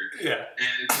character. Yeah.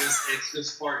 And it's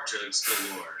just fart jokes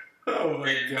galore. Oh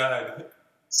my god.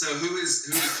 So who is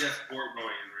Jeff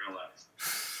Portnoy in real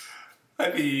life?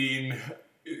 I mean,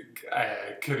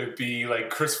 could it be like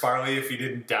Chris Farley if he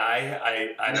didn't die?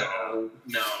 I don't know.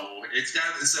 No, it's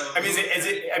got so. I mean, is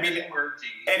it? I mean, Eddie Murphy.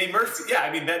 Eddie Murphy. Yeah,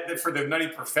 I mean that for the Nutty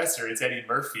Professor, it's Eddie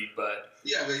Murphy, but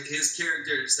yeah, but his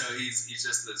character, so he's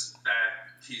just this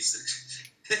fat piece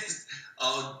of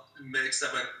all mixed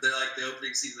up. They're like the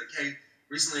opening scene, like, hey,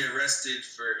 recently arrested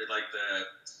for like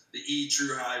the E!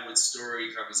 True Hollywood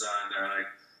Story comes on. They're like,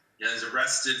 he's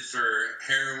arrested for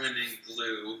heroin and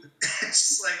glue.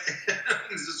 It's just like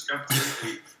he's just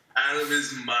completely out of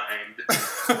his mind.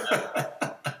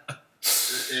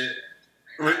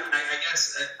 I guess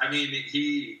I mean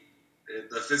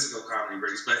the physical comedy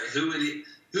brings, but who would he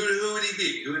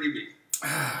be?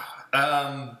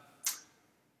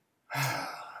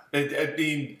 It'd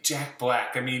be Jack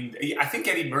Black. I mean, I think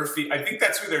Eddie Murphy. I think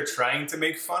that's who they're trying to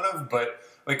make fun of. But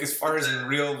like, as far as in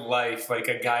real life, like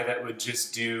a guy that would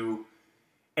just do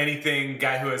anything,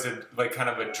 guy who has a kind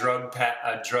of a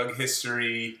drug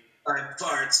history.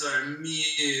 Parts are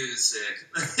music.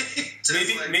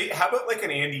 maybe. How about like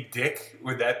an Andy Dick?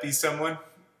 Would that be someone?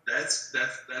 That's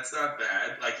not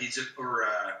bad. Like he's just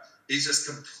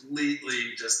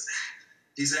completely just.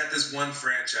 He's at this one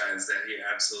franchise that he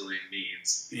absolutely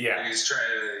needs. Yeah. And he's trying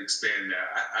to expand that.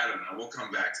 I don't know. We'll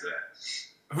come back to that.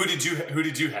 Who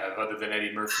did you have other than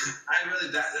Eddie Murphy?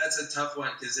 That's a tough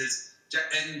one because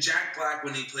Jack Black,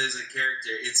 when he plays a character,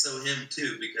 it's so him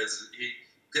too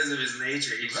because of his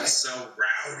nature. He's just so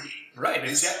rowdy. Right.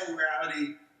 He's so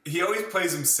rowdy. He always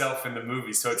plays himself in the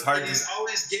movie, so it's hard. And he's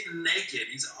always getting naked.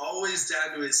 He's always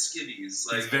down to his skivvies.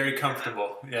 Like, he's very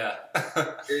comfortable. Yeah.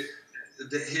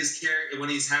 His character, when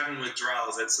he's having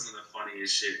withdrawals, that's some of the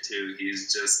funniest shit too.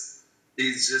 He's just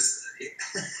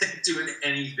doing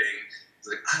anything. He's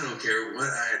like, I don't care what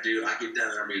I do. I get down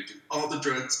there. I'm going to do all the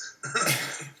drugs.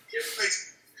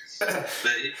 But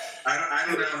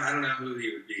I don't know who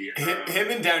he would be.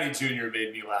 Him and Downey Jr.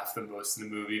 made me laugh the most in the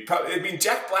movie. Probably, I mean,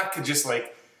 Jack Black could just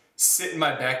like sit in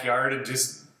my backyard and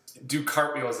just do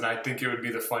cartwheels, and I think it would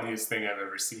be the funniest thing I've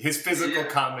ever seen. His physical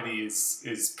comedy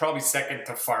is probably second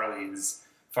to Farley as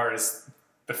far as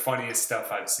the funniest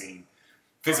stuff I've seen.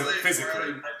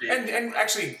 Physically. And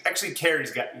actually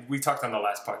Carrey's we talked on the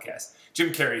last podcast.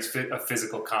 Jim Carrey's a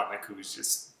physical comic who's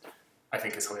just, I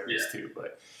think, is hilarious too.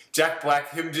 But Jack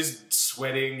Black, him just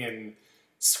sweating and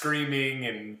screaming,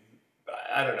 and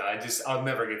I don't know. I'll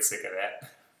never get sick of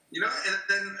that. And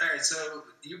then, all right, so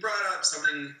you brought up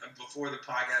something before the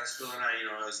podcast, Phil and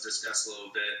I, was discussed a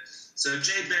little bit. So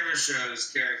Jay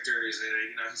Baruchot's character is,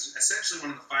 he's essentially one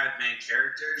of the 5 main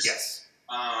characters. Yes.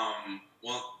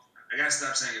 Well, I gotta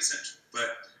stop saying essential,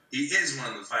 but he is one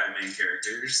of the 5 main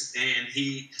characters, and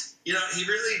he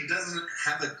really doesn't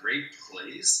have a great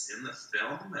place in the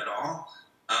film at all.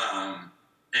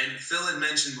 And Phil had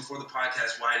mentioned before the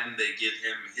podcast, why didn't they give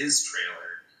him his trailer?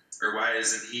 Or why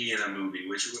isn't he in a movie?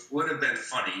 Which would have been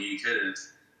funny. He could have,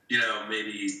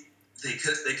 maybe they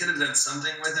could have done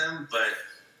something with him. But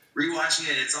rewatching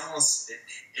it,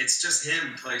 it's just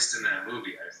him placed in that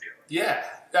movie. I feel. Yeah,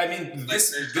 I mean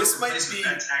this might be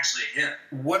that's actually him.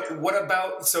 What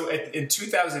about in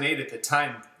 2008 at the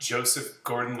time, Joseph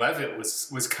Gordon-Levitt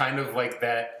was kind of like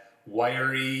that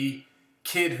wiry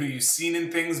kid who you've seen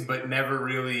in things but never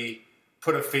really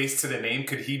put a face to the name.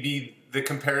 Could he be the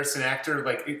comparison actor?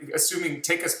 Like, assuming,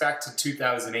 take us back to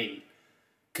 2008.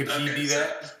 Could he be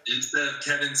that? Instead of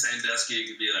Kevin Sandusky, it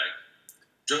could be like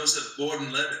Joseph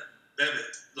Gordon-Levitt.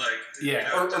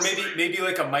 Or maybe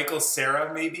like a Michael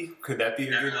Cera, maybe? Could that be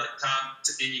a good like Tom,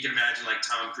 and you can imagine like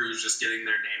Tom Cruise just getting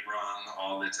their name wrong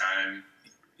all the time.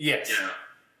 Yes.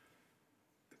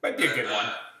 Might be a good one.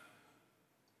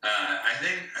 I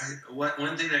think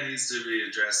one thing that needs to be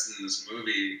addressed in this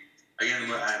movie, again,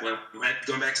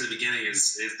 going back to the beginning,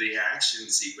 is the action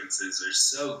sequences are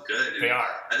so good. They are.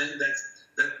 I think that's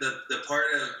the part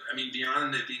of,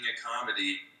 beyond it being a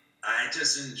comedy, I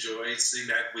just enjoy seeing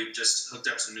that we've just hooked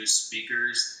up some new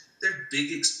speakers they're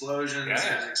big explosions. Yeah.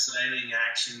 There's exciting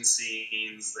action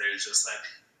scenes. There's just like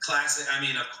classic. I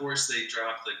mean, of course, they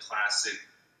drop the classic.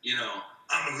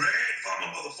 I'm a grandfather,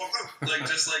 motherfucker. Like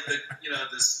just like the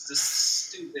this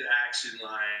stupid action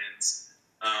lines.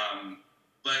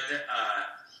 But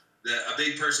a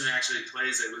big person who actually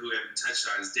plays it, who we haven't touched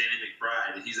on, is Danny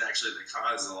McBride. He's actually the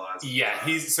cause of a lot.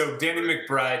 So Danny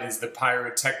McBride is the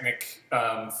pyrotechnic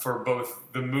for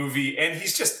both the movie, and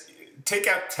he's just take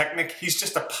out technic. He's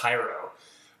just a pyro.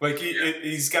 Like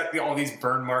he's got all these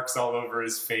burn marks all over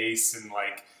his face, and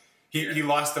like he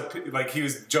lost he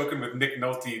was joking with Nick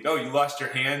Nolte. Oh, you lost your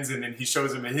hands, and then he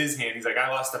shows him his hand. He's like, I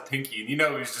lost a pinky, and he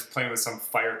was just playing with some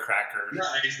firecracker. No,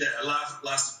 he said I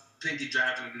lost a pinky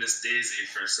driving Miss Daisy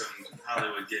for some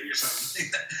Hollywood gig or something.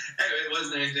 Anyway, it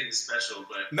wasn't anything special,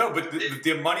 but but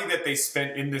the money that they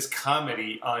spent in this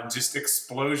comedy on just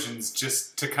explosions,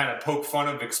 just to kind of poke fun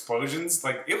of explosions,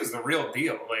 like it was the real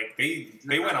deal. Like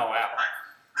they went all out.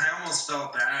 I almost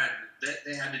felt bad that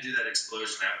they had to do that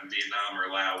explosion out in Vietnam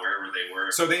or Laos, wherever they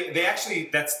were. So they actually,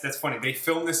 that's funny. They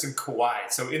filmed this in Kauai.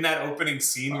 So in that opening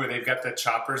scene where they've got the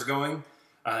choppers going,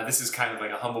 this is kind of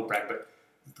like a humble brag, but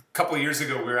a couple of years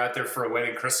ago we were out there for a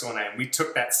wedding, Crystal and I, and we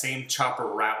took that same chopper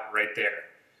route right there.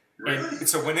 Really? And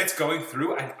so when it's going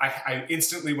through, I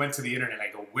instantly went to the internet.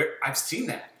 I go, I've seen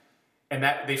that, and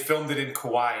that they filmed it in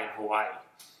Kauai in Hawaii.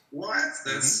 What?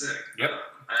 That's sick. Yep.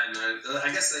 I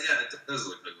guess it does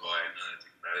look like Hawaii. Now that I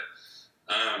think about it.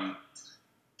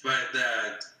 But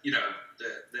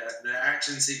the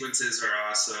action sequences are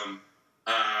awesome.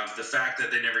 The fact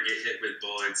that they never get hit with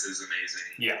bullets is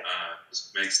amazing. Yeah.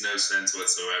 Just makes no sense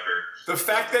whatsoever. The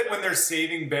fact that when they're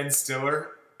saving Ben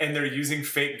Stiller and they're using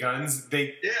fake guns,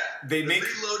 they make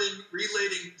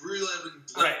reloading right.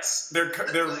 blanks.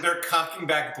 They're cocking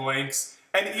back blanks.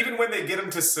 And even when they get them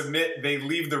to submit, they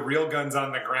leave the real guns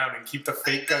on the ground and keep the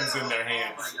fake guns in their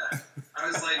hands. Oh my god! I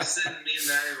was like sitting me and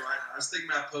Maddie. I was thinking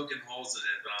about poking holes in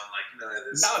it, but I'm like,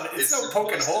 no, it's no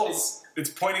poking holes. It's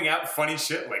pointing out funny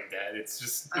shit like that. It's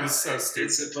just it was so stupid.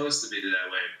 It's supposed to be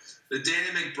that way. The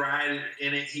Danny McBride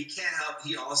in it, he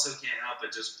also can't help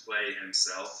but just play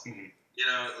himself. Mm-hmm.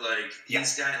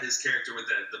 He's got his character with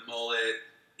the mullet.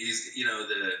 He's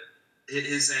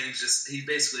his saying he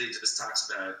basically just talks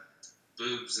about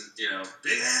boobs and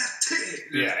big ass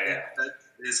titties. Yeah. That's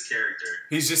his character.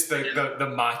 He's just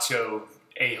the macho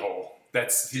a-hole.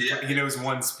 He knows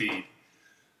one speed.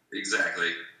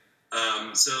 Exactly.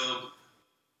 So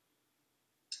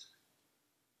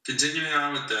continuing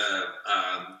on with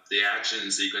the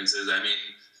action sequences, I mean,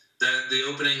 the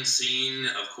opening scene,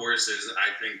 of course, is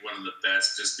I think one of the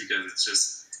best, just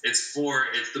because it's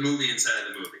the movie inside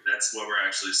the movie. That's what we're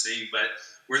actually seeing, but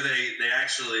where they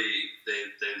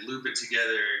loop it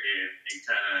together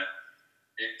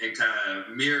and kind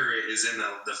of mirror it is in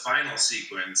the final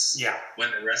sequence. Yeah.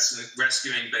 When they're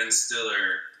rescuing Ben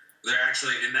Stiller, they're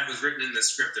actually, and that was written in the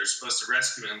script, they're supposed to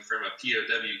rescue him from a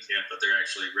POW camp, but they're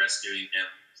actually rescuing him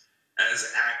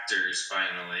as actors.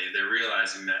 Finally, they're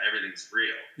realizing that everything's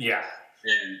real. Yeah.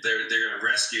 And they're going to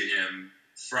rescue him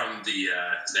from the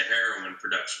heroin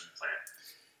production plant.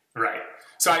 Right.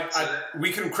 So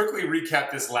we can quickly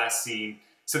recap this last scene.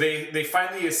 So they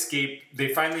finally escape.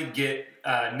 They finally get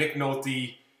Nick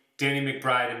Nolte, Danny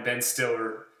McBride, and Ben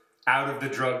Stiller out of the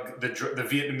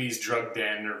Vietnamese drug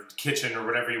den or kitchen or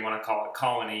whatever you want to call it,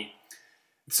 colony.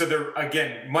 So they're,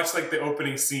 again, much like the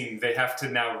opening scene, they have to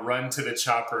now run to the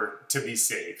chopper to be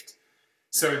saved.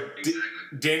 So Exactly.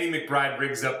 Danny McBride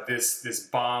rigs up this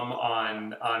bomb on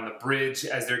the bridge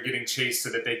as they're getting chased so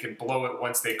that they can blow it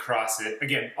once they cross it.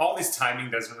 Again, all this timing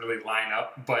doesn't really line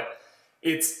up, but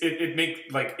it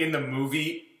make, like, in the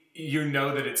movie, you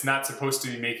know that it's not supposed to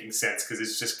be making sense because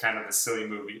it's just kind of a silly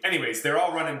movie. Anyways, they're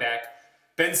all running back.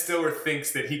 Ben Stiller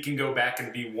thinks that he can go back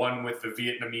and be one with the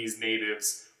Vietnamese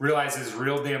natives, realizes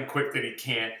real damn quick that he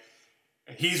can't.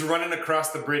 He's running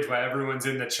across the bridge while everyone's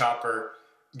in the chopper,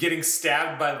 getting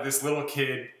stabbed by this little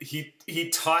kid. He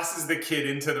tosses the kid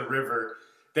into the river.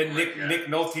 Then Nick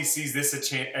Nolte sees this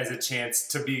as a chance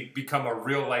to become a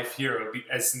real life hero,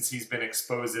 since he's been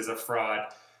exposed as a fraud.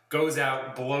 Goes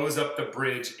out, blows up the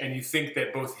bridge, and you think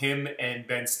that both him and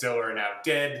Ben Stiller are now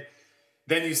dead.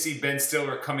 Then you see Ben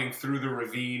Stiller coming through the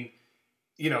ravine,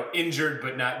 injured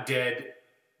but not dead.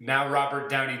 Now Robert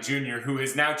Downey Jr., who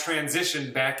has now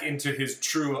transitioned back into his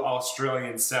true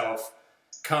Australian self,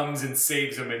 comes and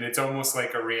saves him, and it's almost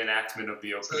like a reenactment of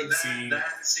the opening scene.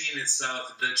 That scene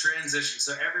itself, the transition.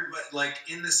 So everybody, like,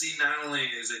 in the scene, not only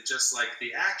is it just like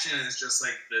the action is just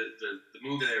like the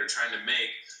movie they were trying to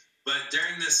make, but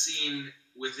during this scene,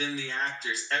 within the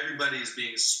actors, everybody's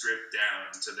being stripped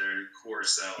down to their core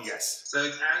selves. Yes.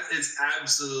 So it's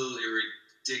absolutely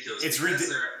ridiculous. It's because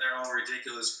they're all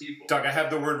ridiculous people. Doug, I have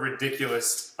the word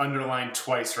ridiculous underlined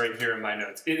twice right here in my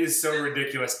notes. It is so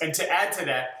ridiculous. And to add to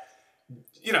that,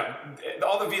 you know,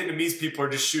 all the Vietnamese people are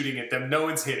just shooting at them. No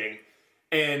one's hitting.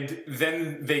 And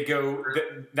then they go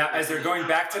now as they're going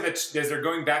back to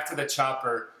the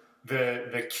chopper.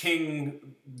 The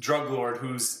king drug lord,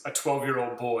 who's a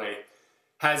 12-year-old boy,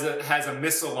 has a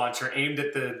missile launcher aimed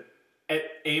at the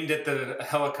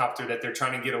helicopter that they're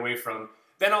trying to get away from.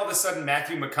 Then all of a sudden,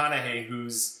 Matthew McConaughey,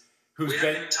 we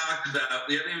haven't even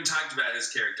talked about his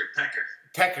character,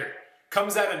 Pecker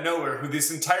comes out of nowhere, who this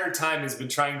entire time has been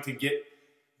trying to get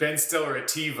Ben Stiller a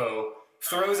TiVo,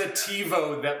 throws a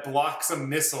TiVo that blocks a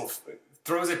missile,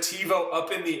 throws a TiVo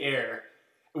up in the air.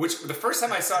 Which the first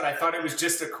time I saw it, I thought it was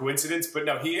just a coincidence, but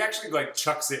no, he actually like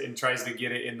chucks it and tries to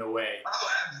get it in the way. Oh,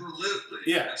 absolutely.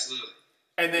 Yeah, absolutely.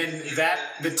 And then he's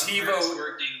the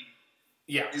TiVo.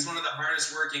 Yeah, he's one of the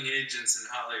hardest working agents in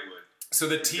Hollywood. So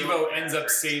the TiVo ends up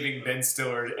saving Ben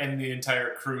Stiller and the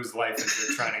entire crew's life as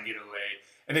they're trying to get away.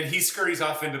 And then he scurries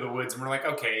off into the woods, and we're like,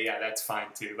 okay, yeah, that's fine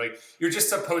too. Like, you're just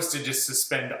supposed to just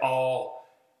suspend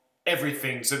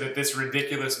everything so that this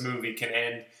ridiculous movie can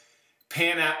end.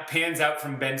 Pans out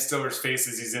from Ben Stiller's face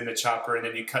as he's in the chopper, and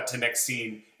then you cut to next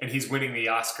scene, and he's winning the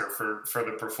Oscar for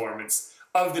the performance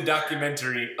of the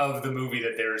documentary of the movie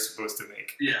that they were supposed to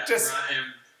make. Yeah,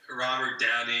 Robert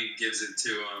Downey gives it to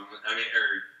him.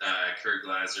 Kirk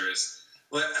Lazarus.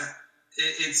 Well,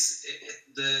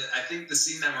 I think the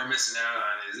scene that we're missing out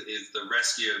on is the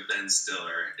rescue of Ben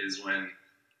Stiller. Is when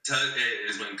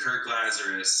Kirk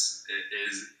Lazarus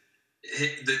is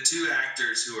the two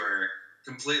actors who are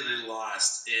completely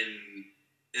lost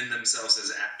in themselves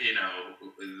as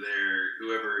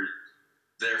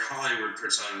their Hollywood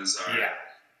personas are. Yeah.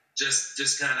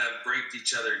 Just kind of break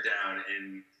each other down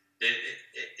and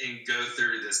go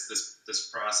through this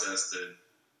process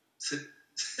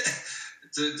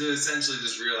to essentially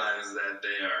just realize that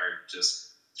they are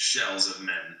just shells of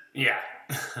men. Yeah.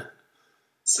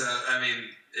 So I mean,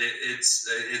 it's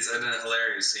a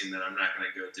hilarious scene that I'm not going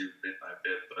to go through bit by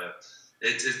bit, but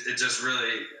it just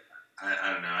really,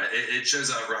 I don't know. It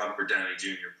shows off Robert Downey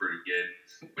Jr. pretty good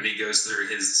when he goes through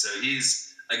his. So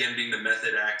he's again being the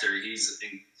method actor. He's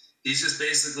just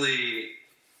basically,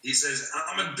 he says,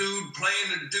 "I'm a dude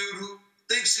playing a dude who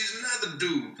thinks he's another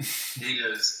dude." He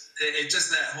goes, it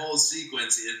just that whole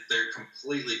sequence. They're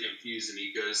completely confused, and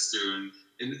he goes through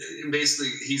and basically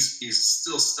he's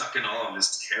still stuck in all of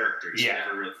his characters. Yeah. He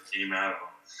never really came out of them.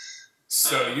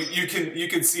 So you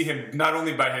can see him not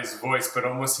only by his voice, but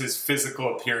almost his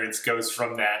physical appearance goes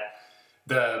from that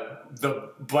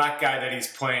the black guy that he's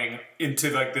playing into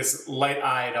like this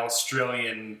light-eyed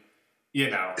Australian, you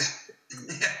know.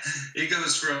 He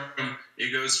goes from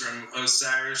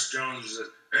Osiris Jones, who says,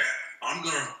 "Hey, I'm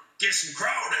gonna get some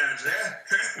crawdads there,"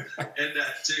 and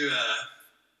to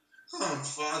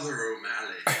Father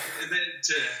O'Malley, and then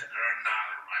to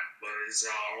it's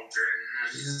all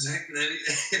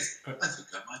I think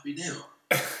I might be new.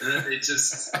 It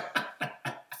just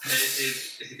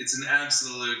it's an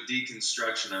absolute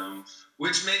deconstruction of him,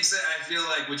 which makes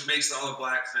all the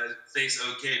black face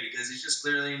okay because he's just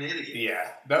clearly an idiot.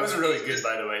 Yeah, that was really good,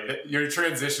 by the way. Your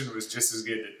transition was just as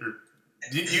good.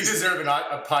 You deserve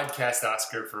a podcast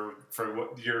Oscar for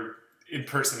what your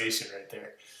impersonation right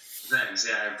there. Thanks.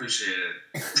 Yeah, I appreciate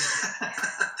it.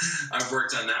 I've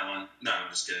worked on that one. No, I'm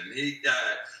just kidding.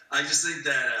 I just think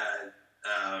that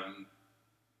I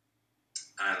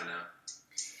don't know.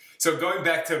 So going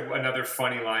back to another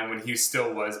funny line when he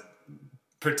still was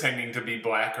pretending to be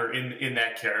black or in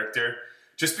that character,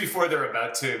 just before they're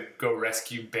about to go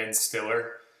rescue Ben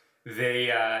Stiller,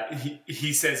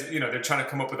 he says, you know, they're trying to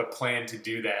come up with a plan to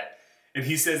do that. And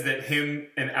he says that him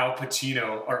and Al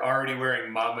Pacino are already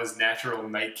wearing Mama's natural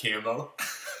night camo.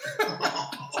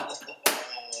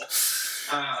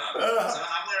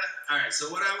 So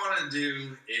what I want to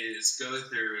do is go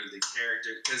through the character,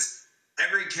 because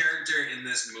every character in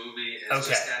this movie has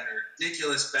just got a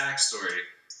ridiculous backstory.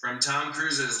 From Tom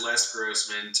Cruise's Les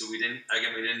Grossman to we didn't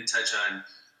touch on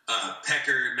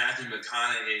Pecker, Matthew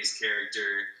McConaughey's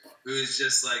character, who is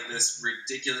just like this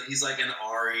ridiculous. He's like an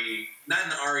not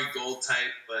an Ari Gold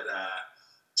type, but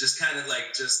just kind of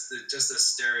like just a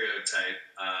stereotype.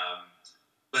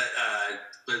 But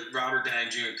Robert Downey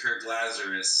Jr. Kirk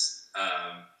Lazarus,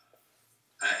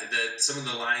 some of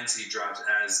the lines he drops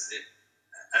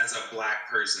as a black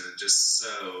person are just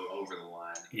so over the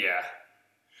line. Yeah.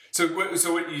 So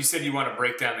what you said, you want to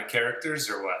break down the characters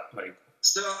or what? Like.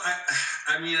 So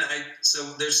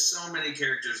so there's so many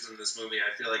characters in this movie.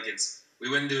 I feel like we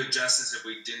wouldn't do it justice if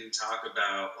we didn't talk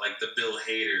about like the Bill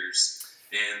Haders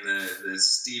and the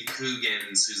Steve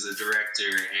Coogan's, who's the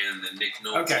director, and the Nick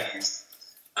Nolte's. Okay.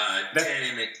 Danny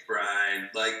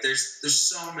McBride. Like, there's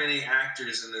so many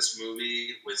actors in this movie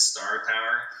with star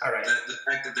power. All right. The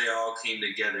fact that they all came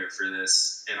together for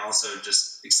this and also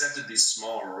just accepted these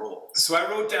small roles. So I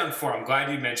wrote down 4. I'm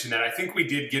glad you mentioned that. I think we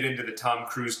did get into the Tom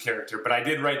Cruise character, but I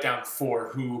did write down 4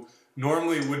 who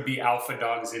normally would be alpha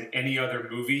dogs in any other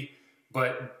movie,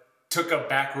 but took a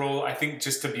back role, I think,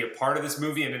 just to be a part of this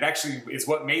movie. And it actually is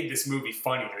what made this movie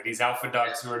funny. Are these alpha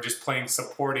dogs who are just playing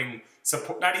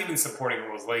not even supporting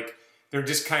roles. Like, they're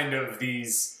just kind of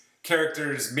these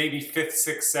characters, maybe 5th,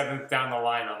 6th, 7th down the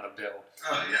line on the bill.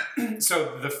 Oh, yeah.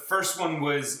 So the first one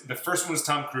was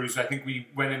Tom Cruise. I think we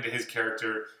went into his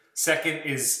character. Second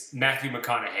is Matthew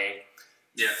McConaughey.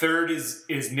 Yeah. Third is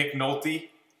Nick Nolte.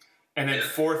 And then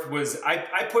fourth was,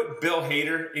 I put Bill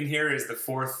Hader in here as the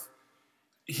fourth.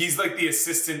 He's like the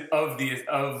assistant of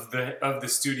the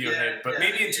studio head, but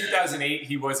maybe in 2008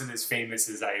 he wasn't as famous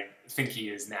as I think he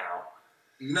is now.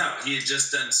 No, he had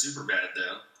just done Superbad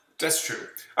though. That's true.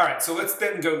 All right, so let's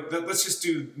just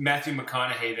do Matthew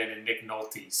McConaughey then and Nick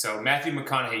Nolte. So Matthew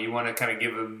McConaughey, you want to kind of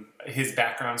give him his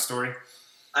background story?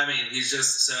 I mean, he's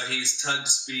Tug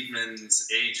Speedman's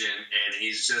agent, and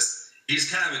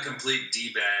he's kind of a complete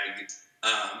d-bag,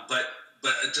 but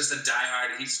just a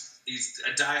diehard. He's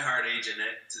a diehard agent,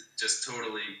 just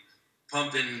totally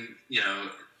pumping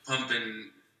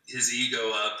his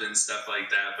ego up and stuff like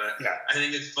that. But yeah. I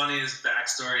think it's funny, his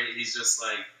backstory. He's just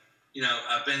like,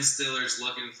 Ben Stiller's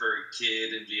looking for a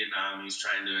kid in Vietnam. He's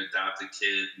trying to adopt a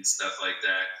kid and stuff like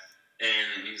that.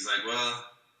 And he's like,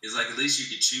 at least you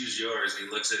could choose yours. And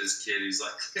he looks at his kid. He's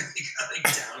like, he got like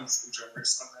Down syndrome or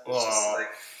something.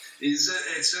 It's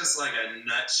just like a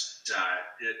nut shot.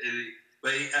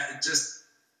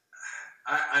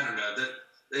 I don't know.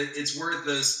 It's worth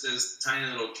those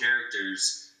tiny little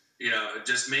characters,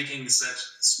 just making such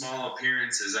small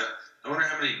appearances. I wonder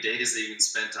how many days they even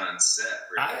spent on set.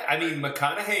 I mean,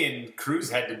 McConaughey and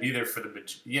Cruise had to be there for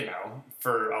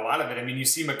for a lot of it. I mean, you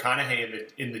see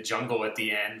McConaughey in the jungle at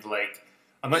the end, like,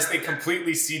 unless they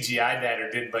completely CGI'd that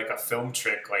or did like a film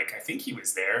trick, like, I think he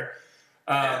was there.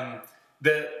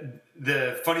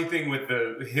 The funny thing with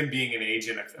him being an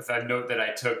agent, a note that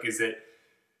I took is that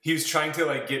he was trying to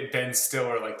like get Ben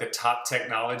Stiller like the top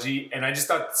technology, and I just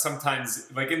thought sometimes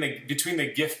like between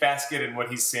the gift basket and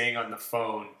what he's saying on the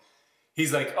phone,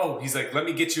 he's like, let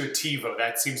me get you a TiVo.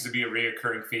 That seems to be a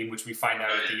reoccurring theme, which we find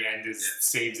out at the end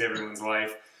saves everyone's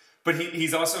life. But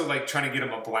he's also like trying to get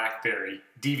him a BlackBerry,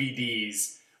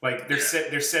 DVDs. Like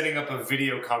they're setting up a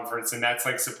video conference, and that's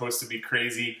like supposed to be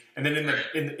crazy. And then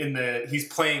in the he's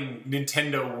playing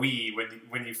Nintendo Wii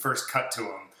when you first cut to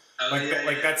him.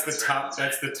 That's the top.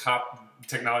 That's the top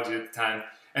technology at the time.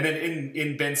 And then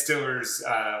in Ben Stiller's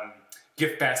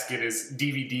gift basket is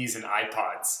DVDs and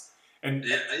iPods. And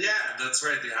that's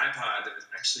right. The iPod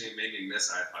actually made me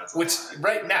miss iPods. Which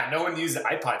right now no one uses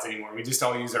iPods anymore. We just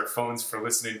all use our phones for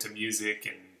listening to music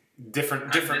in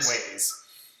different ways.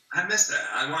 I miss that.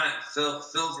 I want Phil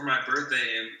for my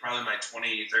birthday, and probably my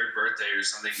 23rd birthday or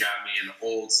something, got me an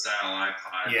old style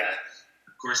iPod. Yeah.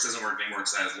 Of course, doesn't work anymore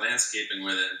because I was landscaping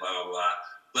with it and blah, blah, blah.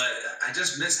 But I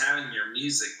just miss having your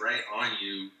music right on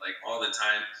you, like, all the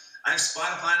time. I have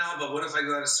Spotify and all, but what if I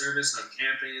go out of service and I'm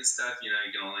camping and stuff? You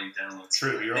can only download.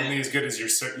 True. You're only as good as your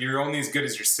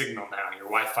signal now, your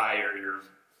Wi-Fi or your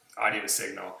audio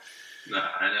signal. No,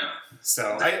 I know.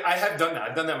 So I have done that.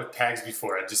 I've done that with tags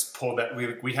before. I just pulled that.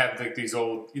 We have like these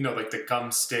old, like the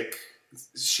gum stick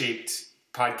shaped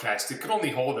podcast. It could only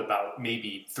hold about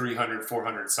maybe 300,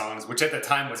 400 songs, which at the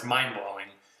time was mind blowing.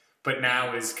 But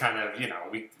now is kind of,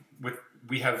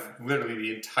 we have literally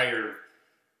the entire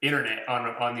internet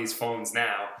on these phones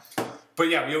now. But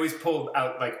yeah, we always pulled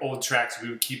out like old tracks. We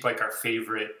would keep like our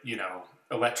favorite,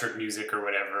 electric music or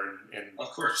whatever, and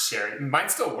of course share it. Mine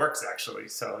still works actually,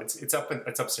 so it's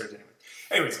upstairs anyway.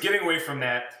 Anyways, getting away from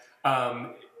that,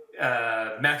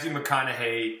 Matthew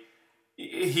McConaughey,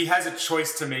 he has a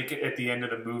choice to make at the end of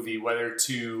the movie whether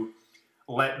to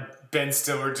let Ben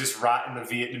Stiller just rot in the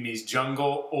Vietnamese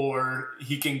jungle, or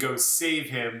he can go save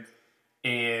him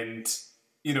and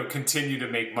continue to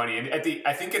make money. And I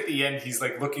think at the end he's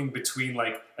like looking between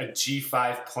like a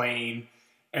G5 plane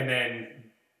and then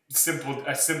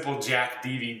a simple jack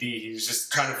DVD. He's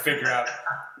just trying to figure out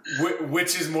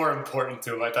which is more important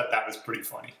to him. I thought that was pretty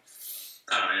funny.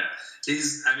 Oh yeah,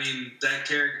 that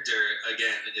character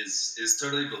again is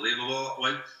totally believable.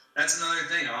 That's another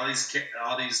thing. All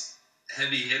these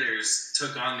heavy hitters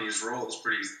took on these roles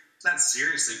pretty, not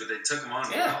seriously, but they took them on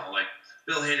well. Like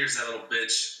Bill Hader's that little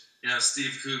bitch.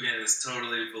 Steve Coogan is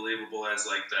totally believable as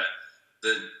like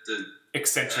the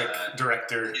eccentric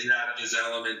director. He's out of his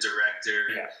element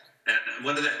director. Yeah. And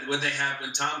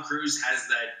when Tom Cruise has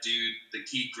that dude, the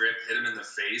key grip, hit him in the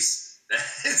face, that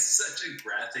is such a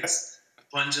graphic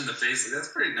punch in the face. Like, that's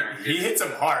pretty darn good. He hits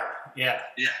him hard. Yeah.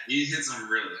 Yeah, he hits him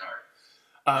really hard.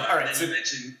 All right. And So you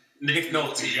mentioned Nick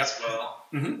Nolte as well.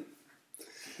 Mm-hmm.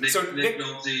 Nick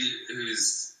Nolte,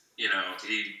 who's,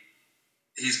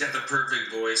 he's got the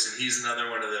perfect voice, and he's another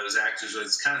one of those actors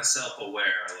that's kind of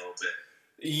self-aware a little bit.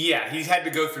 Yeah, he's had to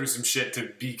go through some shit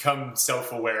to become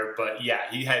self-aware, but yeah,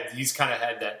 he's kind of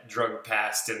had that drug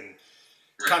past and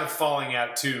kind of falling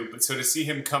out too. But so to see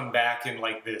him come back in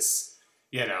like this,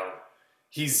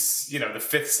 he's the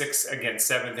fifth, sixth, again,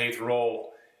 seventh, eighth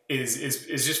role is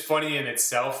just funny in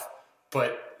itself.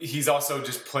 But he's also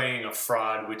just playing a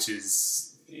fraud, which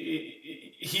is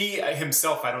he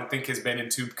himself, I don't think, has been in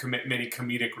too many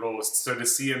comedic roles. So to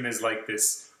see him as like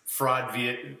this fraud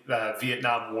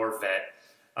Vietnam War vet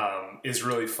is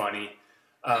really funny.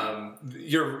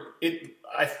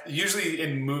 Usually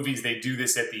in movies they do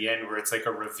this at the end where it's like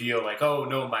a reveal, like, oh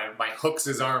no, my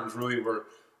hooks' arms really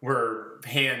were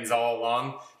hands all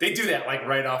along. They do that like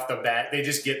right off the bat. They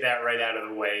just get that right out of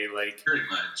the way, like pretty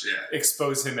much, yeah.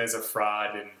 Expose him as a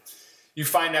fraud, and you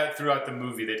find out throughout the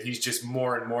movie that he's just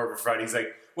more and more of a fraud. He's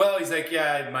like,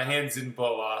 yeah, my hands didn't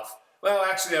blow off. Well,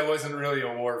 actually, I wasn't really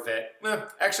a war vet. Well,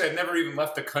 actually, I've never even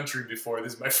left the country before.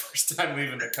 This is my first time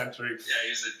leaving the country. Yeah,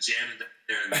 he's a janitor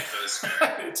in the Coast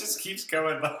Guard. It just keeps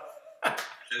going. I'm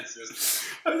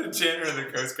the janitor in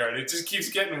the Coast Guard. It just keeps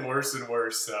getting worse and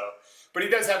worse. So, but he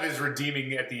does have his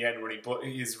redeeming at the end,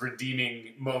 his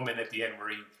redeeming moment at the end where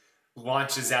he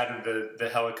launches out of the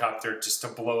helicopter just to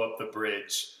blow up the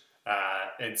bridge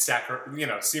and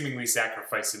seemingly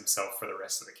sacrifice himself for the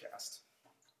rest of the cast.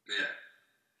 Yeah.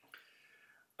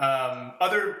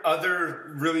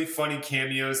 Other really funny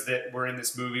cameos that were in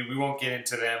this movie, we won't get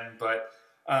into them, but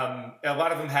a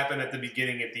lot of them happen at the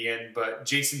beginning, at the end. But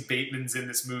Jason Bateman's in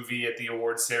this movie at the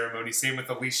award ceremony. Same with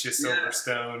Alicia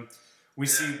Silverstone. We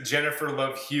see Jennifer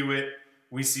Love Hewitt.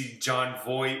 We see Jon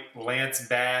Voight, Lance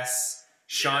Bass,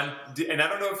 Sean. And I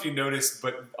don't know if you noticed,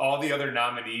 but all the other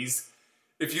nominees,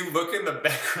 if you look in the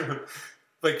background,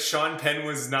 like Sean Penn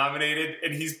was nominated,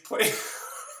 and he's playing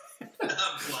a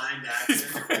blind actor. He's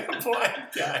playing a blind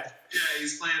guy. Yeah,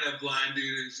 he's playing a blind dude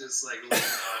who's just like looking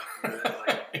off,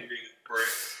 like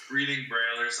reading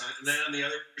Braille or something. And then on the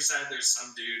other side, there's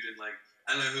some dude in like,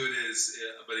 I don't know who it is,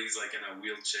 but he's like in a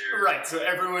wheelchair. Right. So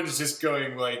everyone's just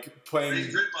going like playing.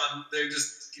 There's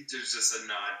just a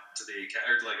nod to the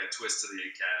academy, or like a twist to the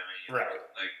academy. Right.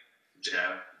 Like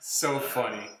jab. So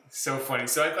funny. So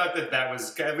I thought that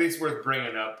was at least worth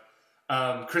bringing up.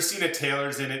 Christina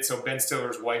Taylor's in it, so Ben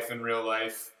Stiller's wife in real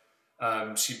life.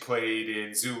 She played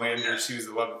in Zoolander. Yeah. She was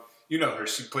the love. You know her.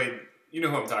 She played. You know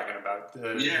who I'm talking about.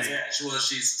 Yeah. Well,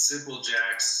 she's Sybil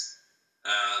Jack's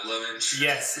love interest.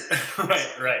 Yes.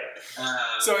 right.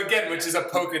 So again, which is a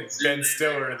poke at Ben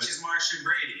Stiller. She's Marsha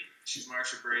Brady. She's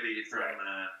Marsha Brady from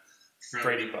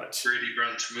Brady Bunch. Brady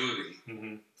Bunch movie.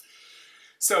 Mm-hmm.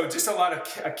 So just a lot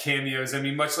of cameos. I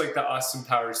mean, much like the Austin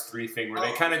Powers 3 thing, where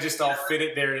they kind of just all fit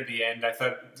it there at the end. I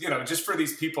thought, just for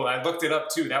these people, I looked it up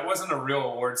too. That wasn't a real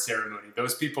award ceremony.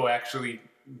 Those people actually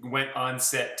went on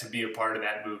set to be a part of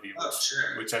that movie,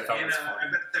 which I thought was funny. I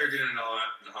bet they're doing it all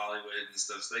out in Hollywood and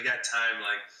stuff, so they got time.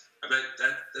 Like, I bet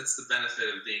that's the benefit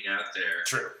of being out there.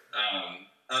 True.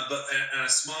 But a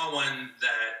small one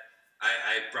that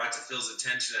I brought to Phil's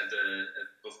attention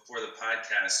before the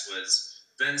podcast was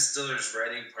Ben Stiller's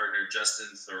writing partner, Justin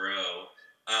Theroux.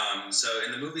 So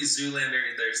in the movie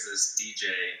Zoolander, there's this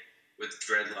DJ with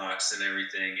dreadlocks and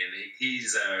everything, and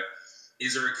he's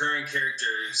a recurring character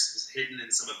who's hidden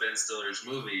in some of Ben Stiller's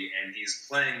movie, and he's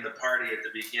playing the party at the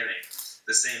beginning,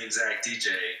 the same exact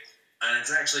DJ. And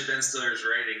it's actually Ben Stiller's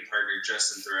writing partner,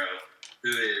 Justin Theroux,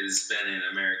 who has been in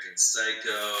American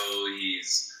Psycho.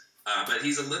 But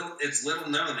it's little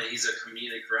known that he's a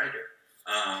comedic writer.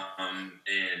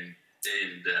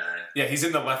 He's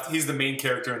in he's the main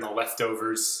character in The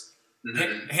Leftovers.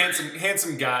 Mm-hmm.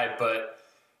 Handsome guy, but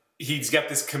he's got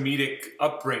this comedic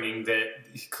upbringing that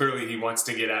clearly he wants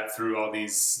to get out through all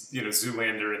these,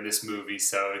 Zoolander in this movie.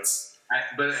 So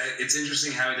but it's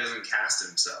interesting how he doesn't cast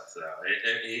himself, though.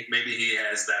 Maybe he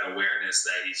has that awareness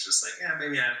that he's just like, yeah,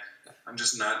 maybe I'm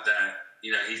just not that,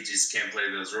 he just can't play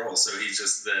those roles. So he's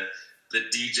just the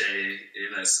DJ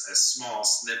in a small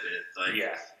snippet. Like,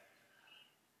 yeah.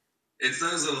 It's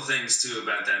those little things, too,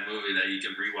 about that movie that you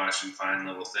can rewatch and find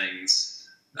little things.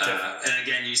 And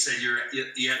again, you said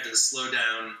you had to slow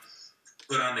down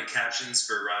put on the captions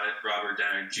for Robert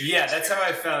Downey Jr. Yeah, that's how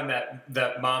I found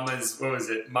that Mama's, what was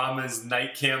it, Mama's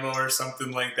night camo or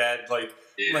something like that. Like,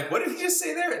 yeah. I'm like, what did he just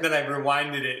say there? And then I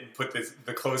rewinded it and put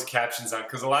the closed captions on,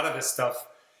 because a lot of this stuff,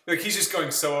 like, he's just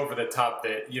going so over the top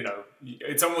that, you know,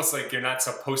 it's almost like you're not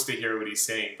supposed to hear what he's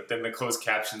saying, but then the closed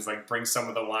captions, like, bring some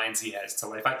of the lines he has to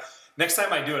life. Next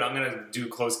time I do it, I'm going to do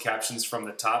closed captions from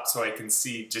the top so I can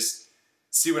see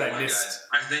what I missed.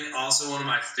 God. I think also one of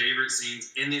my favorite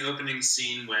scenes in the opening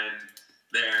scene when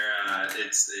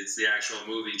it's the actual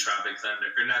movie Tropic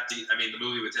Thunder, or not the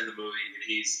movie within the movie, and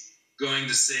he's going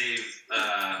to save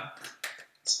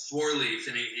Four Leaf,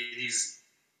 and he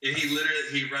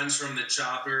runs from the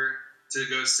chopper to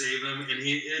go save him, and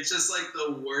it's just like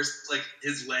the worst. Like,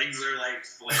 his legs are like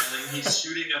flailing. He's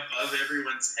shooting above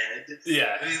everyone's head.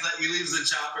 Yeah, and he leaves the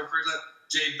chopper for the.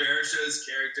 Jay Baruchel's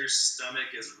character's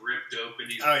stomach is ripped open.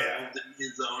 He's holding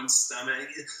his own stomach.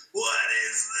 What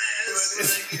is this?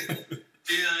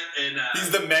 And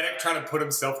he's the medic trying to put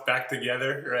himself back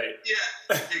together, right?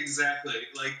 Yeah, exactly.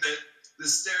 Like the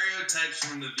stereotypes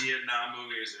from the Vietnam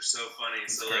movies are so funny.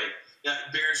 So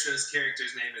Baruchel's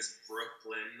character's name is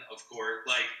Brooklyn, of course.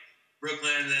 Like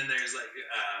Brooklyn, and then there's like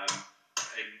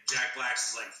and Jack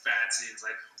Black's is like fancy. It's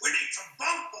like, we need some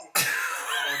bumble now.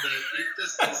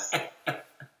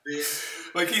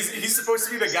 Like he's supposed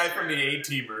to be the guy from the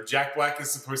A-Teamer. Jack Black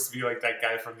is supposed to be like that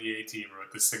guy from the A-Teamer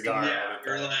with the cigar. Yeah,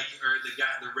 or the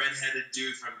redheaded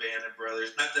dude from Band of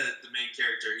Brothers. Not the main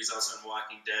character. He's also in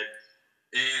Walking Dead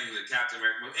and the Captain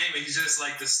America movie. Anyway, he's just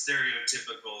like the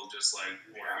stereotypical, just like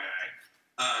war guy.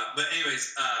 But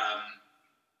anyways,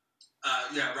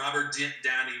 Robert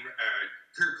Downey.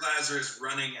 Kirk Lazarus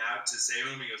running out to save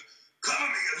him. He goes, "Cover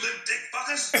me, you limp dick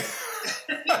fuckers!"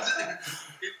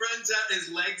 He runs out. His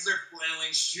legs are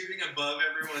flailing, shooting above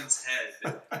everyone's head.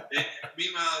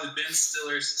 Meanwhile, Ben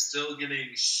Stiller's still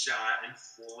getting shot and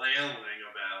flailing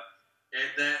about.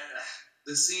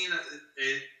 The scene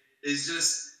is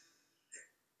just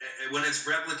when it's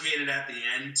replicated at the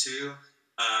end too,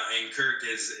 and Kirk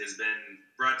has been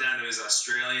brought down to his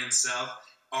Australian self.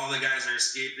 All the guys are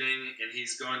escaping, and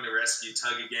he's going to rescue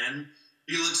Tug again.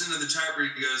 He looks into the chopper. He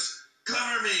goes,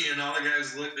 "Cover me!" And all the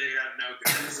guys look. They got no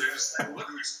guns. They're just like, "What?"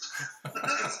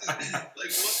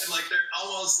 Like they're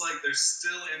almost like they're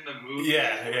still in the movie.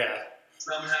 Yeah.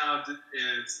 Somehow,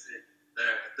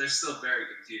 they're still very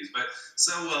confused, but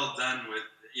so well done with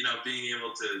being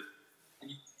able to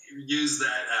use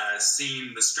that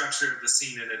scene, the structure of the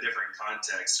scene in a different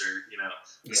context, or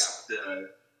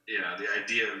the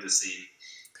idea of the scene.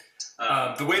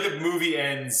 The way the movie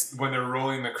ends when they're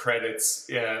rolling the credits,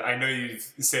 I know you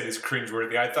said is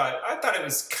cringeworthy. I thought it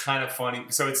was kind of funny.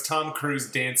 So it's Tom Cruise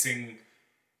dancing.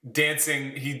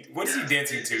 What is he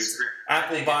dancing to?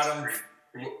 Apple bottom.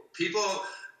 People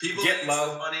Get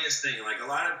Low. The funniest thing. Like a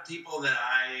lot of people that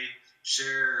I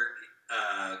share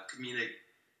comedic,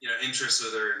 interests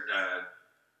with, or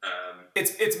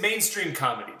it's mainstream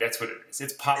comedy. That's what it is.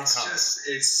 It's pop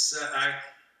comedy.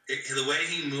 The way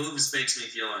he moves makes me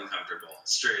feel uncomfortable,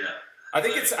 straight up. I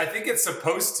think it's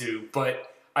supposed to,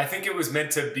 but I think it was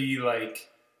meant to be like,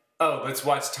 oh, let's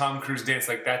watch Tom Cruise dance.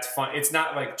 Like, that's fun. It's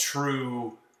not like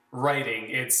true writing.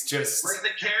 It's just like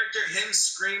the character, him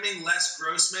screaming Les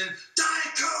Grossman,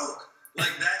 "Diet Coke!"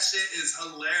 Like, that shit is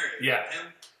hilarious. Yeah.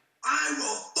 I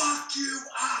will fuck you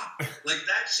up. Like,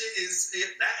 that shit is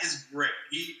great.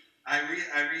 I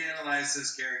reanalyzed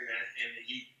his character, and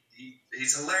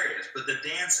he's hilarious, but the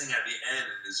dancing at the end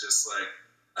is just like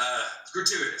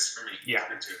gratuitous for me. Yeah.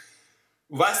 Gratuitous.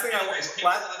 Last thing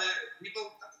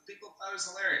people thought it was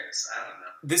hilarious. I don't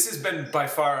know. This has been by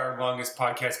far our longest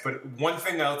podcast, but one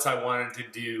thing else I wanted to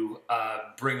do,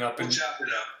 bring up. We'll chop it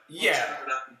up. Yeah. We'll chop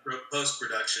it up in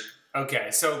post-production.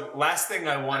 Okay, so last thing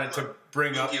I wanted to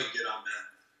bring up. Mookie will get on that.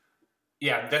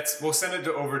 Yeah, we'll send it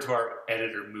over to our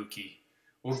editor, Mookie.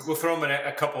 We'll throw him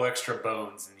a couple extra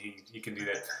bones, and he can do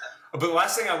that. But the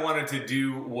last thing I wanted to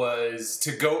do was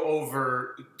to go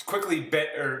over quickly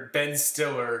Ben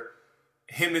Stiller,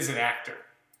 him as an actor.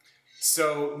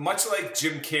 So much like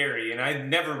Jim Carrey, and I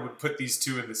never would put these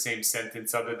two in the same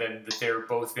sentence other than that they were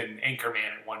both in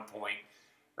Anchorman at one point,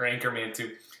 or Anchorman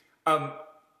 2.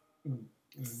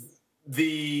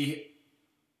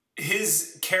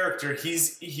 His character,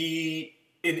 he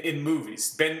in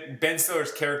movies, Ben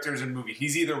Stiller's characters in movies,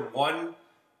 he's either one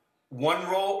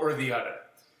role or the other.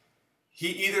 He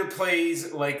either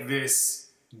plays like this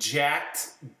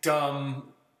jacked,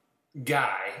 dumb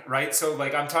guy, right? So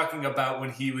like I'm talking about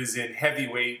when he was in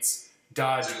Heavyweights,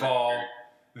 Dodgeball,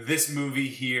 this movie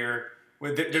here.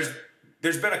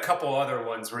 There's been a couple other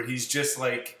ones where he's just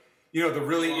like, the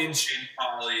really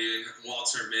Polly,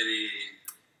 Walter Mitty.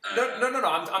 No.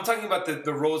 I'm talking about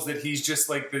the roles that he's just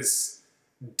like this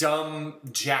dumb,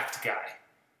 jacked guy.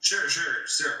 Sure.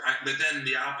 But then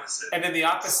the opposite. And then the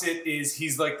opposite is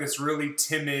he's like this really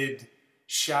timid,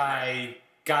 shy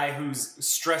guy who's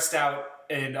stressed out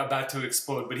and about to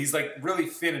explode, but he's like really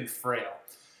thin and frail.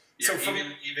 Yeah, so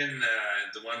even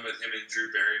the one with him and Drew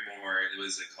Barrymore, it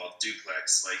was called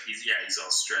Duplex. Like he's all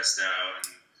stressed out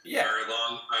and or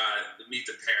along Meet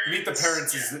the Parents. Meet the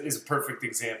Parents is a perfect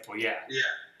example. Yeah.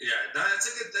 No, that's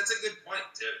a good point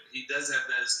too. He does have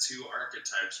those two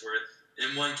archetypes where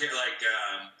in one his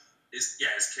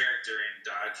character in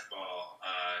Dodgeball.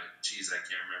 I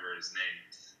can't remember his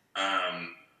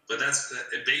name. But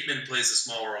Bateman plays a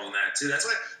small role in that too. That's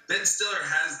why Ben Stiller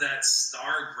has that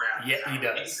star grab. Yeah, he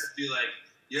does. He could be like,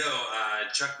 "Yo,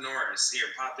 Chuck Norris, here,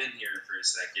 pop in here for a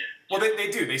second." Well, they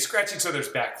do. They scratch each other's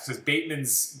backs because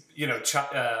Bateman's,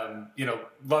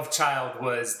 love child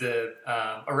was the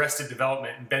Arrested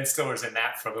Development, and Ben Stiller's in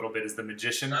that for a little bit as the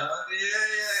magician.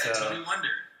 So, Tony Wonder.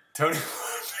 Tony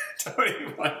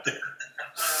Wonder.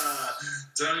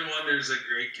 Tony Wonder's a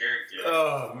great character.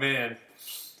 Oh man.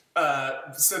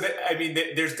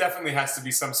 There's definitely has to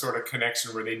be some sort of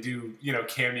connection where they do,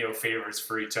 cameo favors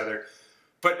for each other.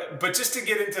 But just to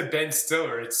get into Ben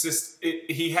Stiller, it's just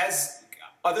he has,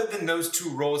 other than those two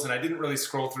roles, and I didn't really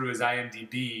scroll through his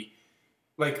IMDb,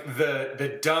 like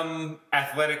the dumb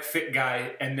athletic fit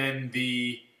guy, and then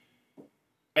the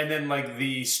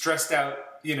stressed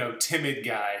out, timid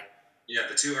guy. Yeah,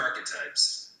 the two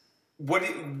archetypes. What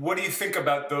do you think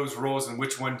about those roles, and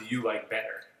which one do you like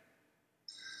better?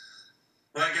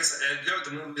 Well, I guess I'd go with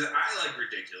the movie. I like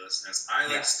ridiculousness. I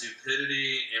like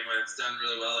stupidity, and when it's done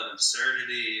really well, and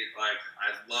absurdity.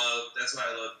 That's why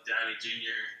I love Downey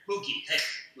Jr. Mookie,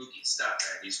 stop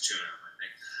that. He's chewing on my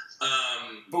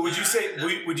thing. But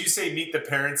would you say Meet the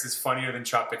Parents is funnier than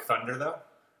Tropic Thunder, though?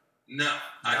 No.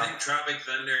 I think Tropic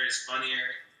Thunder is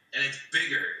funnier, and it's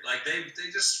bigger. Like, they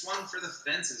just swung for the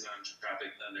fences on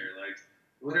Tropic Thunder. Like,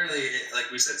 literally,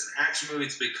 like we said, it's an action movie.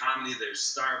 It's a big comedy. There's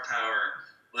star power.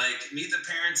 Like, Meet the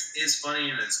Parents is funny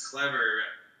and it's clever,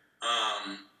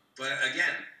 but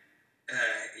again,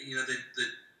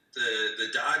 the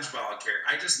dodgeball character.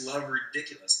 I just love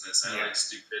ridiculousness. I like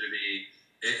stupidity,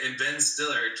 and Ben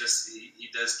Stiller he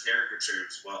does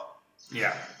caricatures well.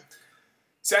 Yeah.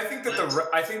 See, I think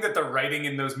that the writing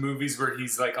in those movies where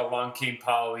he's like Along Came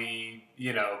Polly,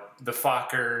 the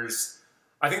Fockers.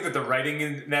 I think that the writing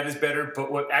in that is better. But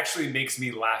what actually makes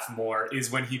me laugh more is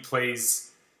when he plays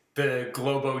the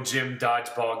Globo Gym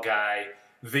dodgeball guy,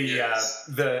 the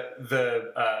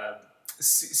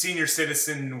senior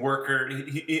citizen worker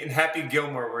in Happy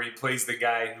Gilmore, where he plays the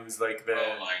guy who's like the.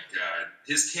 Oh my God,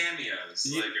 his cameos,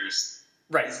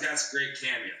 right? He's got some great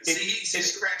cameos. He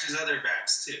scratches other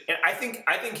backs too. And I think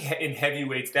in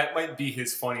Heavyweights that might be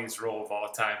his funniest role of all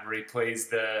time, where he plays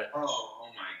the. Oh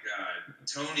my God,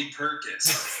 Tony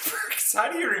Perkis. How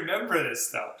do you remember this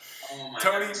stuff? Oh my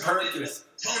Tony God. Perkis.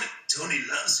 Tony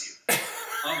loves you.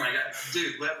 Oh my God,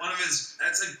 dude!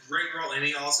 That's a great role, and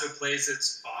he also plays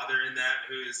his father in that,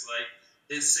 who is like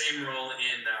his same role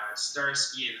in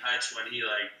Starsky and Hutch when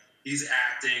he's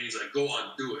acting. He's like, "Go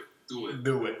on, do it."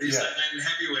 He's like in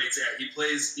Heavyweights. Yeah, he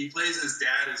plays his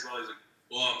dad as well. He's like,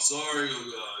 "Oh, I'm sorry,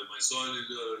 my son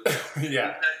is."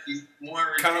 Yeah, he's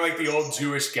more kind of like the old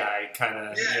Jewish guy, kind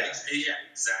of. Yeah,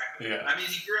 exactly. Yeah. I mean,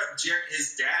 he grew up.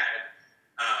 His dad.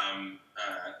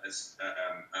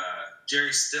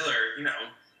 Jerry Stiller,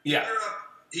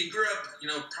 he grew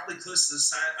up, probably close to the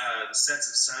sets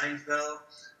of Seinfeld.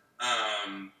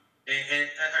 And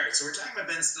all right, so we're talking about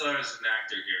Ben Stiller as an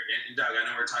actor here, and Doug, I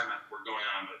know we're going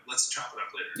on, but let's chop it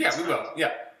up later. Yeah, we will.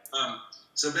 Yeah.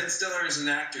 So Ben Stiller is an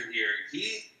actor here.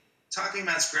 He talking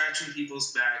about scratching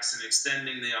people's backs and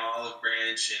extending the olive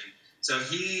branch, and so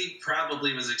he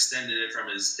probably was extended it from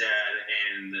his dad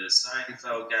and the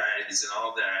Seinfeld guys and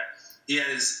all that.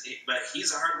 But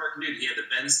he's a hardworking dude. He had the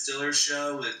Ben Stiller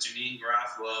Show with Janine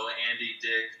Garofalo, Andy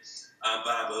Dick,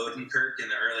 Bob Odenkirk in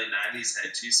the early 90s,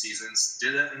 had 2 seasons,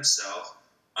 did that himself.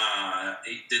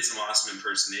 He did some awesome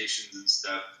impersonations and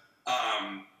stuff.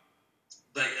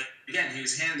 But again, he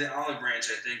was handed the olive branch,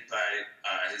 I think, by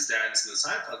his dad and some of the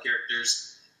Seinfeld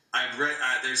characters. I've read,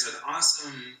 there's an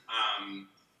awesome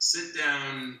sit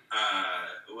down,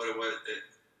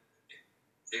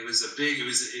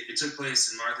 it took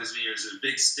place in Martha's Vineyard. It was a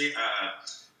big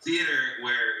theater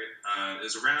where there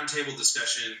was a roundtable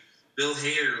discussion. Bill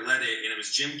Hader led it, and it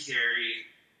was Jim Carrey,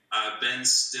 Ben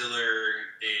Stiller,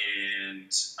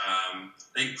 and I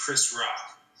think Chris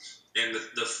Rock. And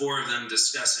the 4 of them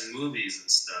discussing movies and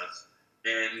stuff.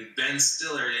 And Ben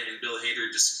Stiller and Bill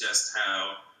Hader discussed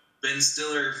how Ben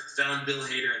Stiller found Bill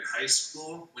Hader in high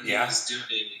school when he was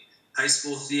doing high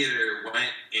school theater,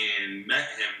 went and met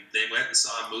him. They went and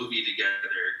saw a movie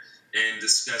together and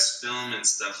discussed film and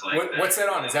stuff like that. What's that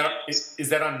on? Is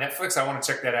that on Netflix? I want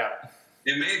to check that out.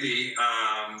 It may be.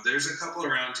 There's a couple of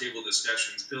roundtable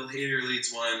discussions. Bill Hader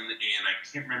leads one, and I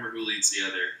can't remember who leads the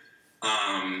other.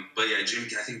 But yeah, I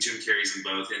think Jim Carrey's in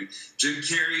both. And Jim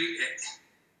Carrey,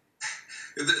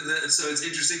 so it's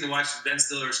interesting to watch. Ben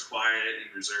Stiller's quiet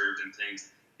and reserved and things.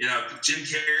 You know, Jim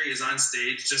Carrey is on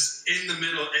stage, just in the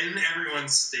middle, in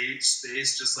everyone's stage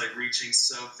space, just like reaching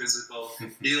so physical.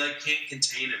 He like can't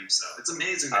contain himself. It's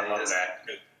amazing. I love that.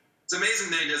 It's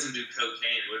amazing that he doesn't do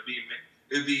cocaine.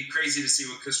 It would be crazy to see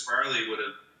what Chris Farley would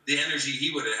have, the energy he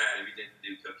would have had if he didn't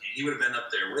do cocaine. He would have been up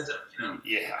there with him, you know?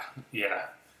 Yeah.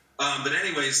 But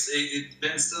anyways,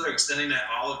 Ben Stiller extending that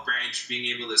olive branch, being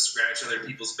able to scratch other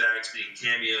people's backs, being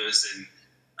cameos and,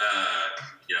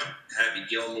 Happy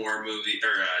Gilmore movie,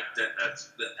 or the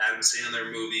Adam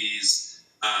Sandler movies.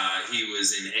 He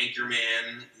was in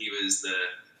Anchorman. He was the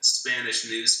Spanish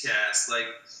newscast. Like,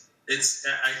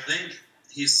 I think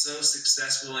he's so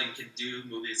successful and can do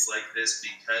movies like this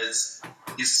because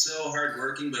he's so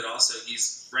hardworking, but also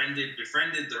he's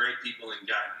befriended the right people and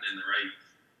gotten in the right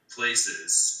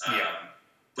places.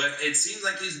 But it seems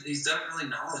like he's done it really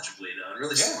knowledgeably, though, and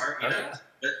really smart. You know?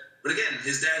 But again,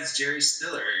 his dad's Jerry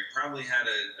Stiller. He probably had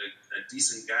a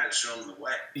decent guy to show him the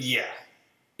way. Yeah.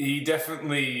 He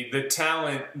definitely, the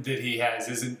talent that he has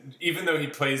isn't, even though he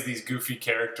plays these goofy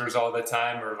characters all the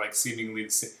time or like seemingly the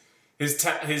same, his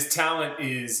talent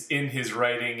is in his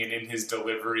writing and in his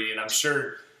delivery. And I'm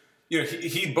sure,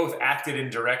 he both acted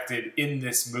and directed in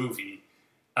this movie.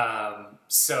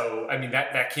 So, I mean,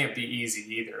 that can't be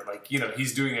easy either. Like,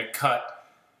 he's doing a cut.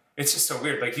 It's just so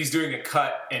weird. Like, he's doing a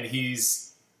cut and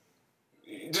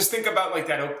just think about like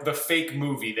the fake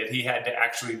movie that he had to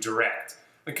actually direct.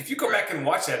 Like if you go back and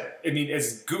watch that, I mean,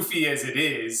 as goofy as it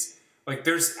is, like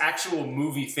there's actual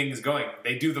movie things going.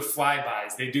 They do the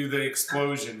flybys, they do the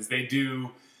explosions, they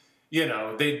do,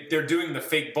 they're doing the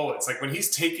fake bullets. Like when he's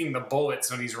taking the bullets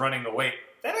when he's running away,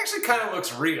 that actually kind of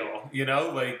looks real,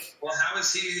 like. Well, how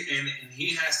is he? And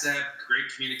he has to have great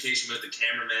communication with the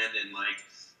cameraman and like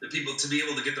the people to be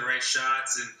able to get the right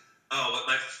shots and. Oh,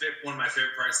 one of my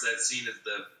favorite parts of that scene is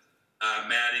the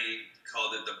Maddie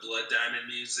called it the Blood Diamond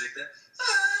music.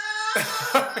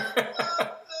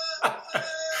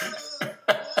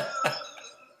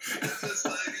 It's just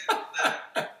like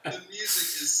the music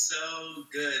is so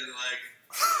good, and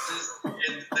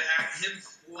him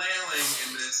flailing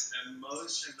in this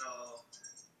emotional,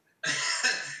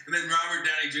 and then Robert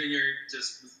Downey Jr.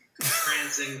 just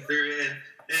prancing through it.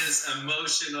 His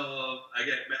emotional. I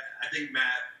think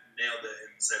Matt nailed it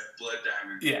and said Blood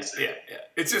Diamond. Yeah.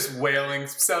 It's just wailing.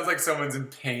 Sounds like someone's in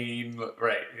pain,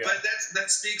 right? Yeah. But that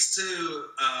speaks to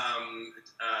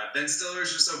Ben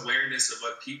Stiller's just awareness of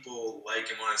what people like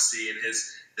and want to see, and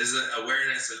his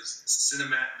awareness of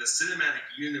the cinematic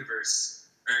universe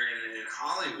in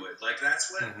Hollywood. Like that's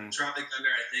what Tropic Thunder,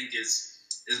 I think, is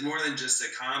more than just a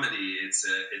comedy. It's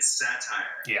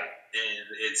satire. Yeah.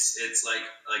 And it's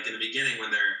like in the beginning when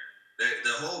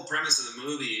the whole premise of the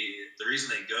movie, the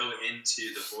reason they go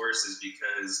into the forest is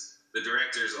because the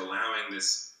director's allowing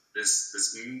this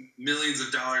millions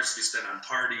of dollars to be spent on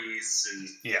parties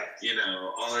and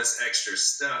all this extra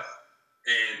stuff,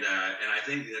 and I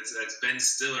think that's Ben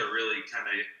Stiller really kind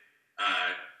of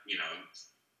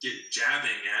jabbing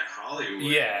at Hollywood.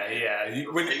 Yeah.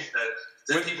 When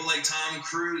people like Tom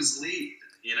Cruise lead.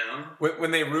 When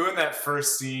they ruin that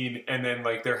first scene and then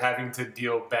like they're having to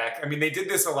deal back. I mean, they did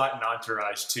this a lot in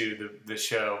Entourage too, the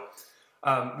show.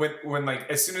 When like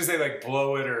as soon as they like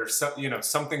blow it or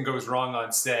something goes wrong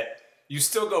on set, you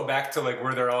still go back to like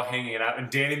where they're all hanging out, and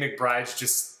Danny McBride's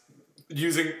just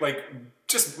using like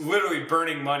just literally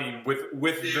burning money with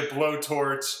the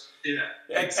blowtorch. Yeah.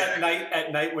 Exactly.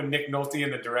 At night when Nick Nolte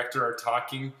and the director are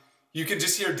talking, you can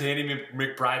just hear Danny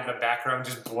McBride in the background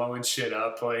just blowing shit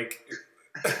up like.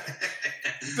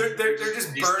 they're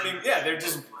just burning. Yeah,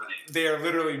 they are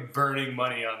literally burning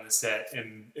money on the set,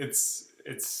 and it's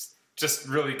just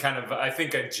really kind of I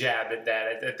think a jab at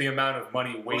that at the amount of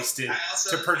money wasted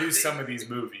to produce some of these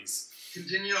movies.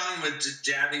 Continue on with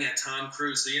jabbing at Tom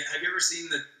Cruise. So have you ever seen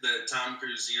the Tom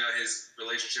Cruise? His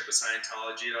relationship with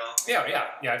Scientology at all?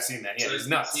 Yeah, I've seen that. Yeah, so he's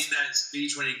nuts. You've seen that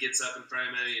speech when he gets up in front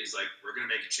of me. He's like, "We're gonna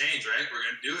make a change, right? We're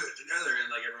gonna do it together," and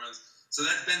like everyone's. So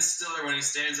that's Ben Stiller when he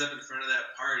stands up in front of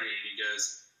that party and he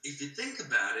goes, "If you think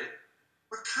about it,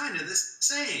 we're kind of the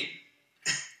same."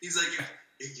 He's like,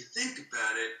 "If you think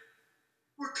about it,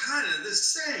 we're kind of the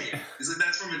same." He's like,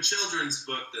 "That's from a children's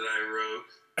book that I wrote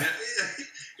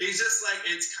He's just like,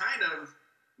 it's kind of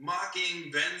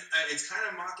mocking Ben. It's kind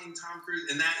of mocking Tom Cruise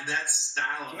and that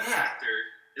style of actor.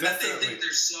 And that they think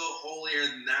they're so holier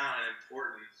than thou and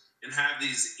important and have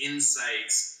these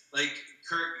insights. Like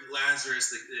Kirk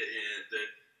Lazarus,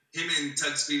 him and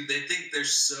Tug Speed, they think they're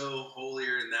so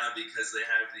holier than thou because they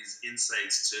have these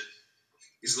insights to.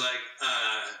 He's like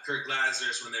Kirk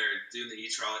Lazarus when they're doing the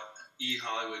E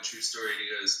Hollywood True Story. And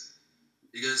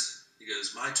he goes,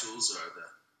 my tools are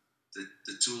the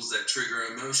tools that trigger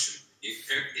emotion. You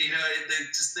know, they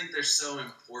just think they're so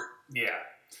important. Yeah.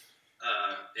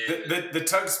 The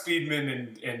Tug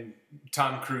Speedman and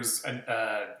Tom Cruise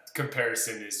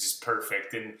comparison is just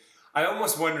perfect, and I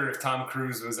almost wonder if Tom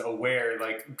Cruise was aware,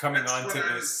 like coming onto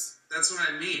this. That's what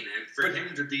I mean, and for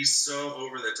him to be so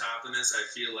over the top in this, I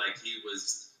feel like he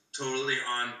was totally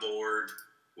on board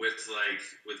with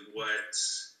what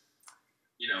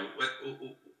you know what.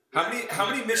 How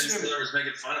many Mission was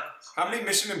making fun of? How many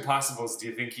Mission Impossibles do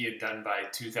you think he had done by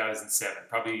 2007?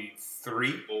 Probably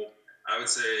 3. Well, I would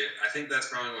say I think that's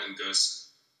probably when Ghost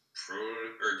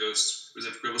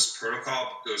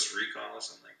Protocol, Ghost Recon, or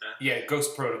something like that. Yeah,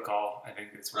 Ghost Protocol. I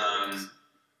think it's what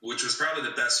which was probably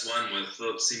the best one with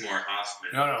Philip Seymour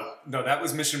Hoffman. No, that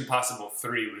was Mission Impossible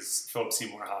 3. Was Philip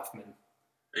Seymour Hoffman?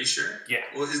 Are you sure? Yeah.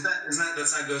 Well, that's not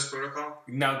Ghost Protocol?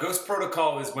 No, Ghost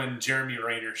Protocol is when Jeremy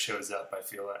Renner shows up. I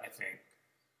think.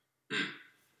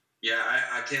 Yeah,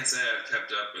 I can't say I've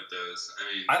kept up with those. I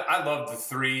mean, I love the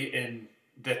 3 and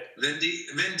that.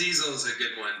 Vin Diesel is a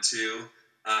good one too.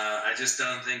 I just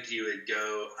don't think he would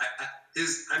go.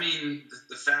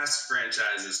 The Fast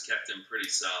franchise has kept him pretty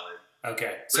solid.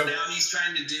 Okay, but now he's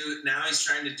trying to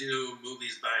do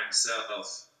movies by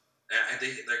himself. I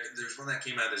think there's one that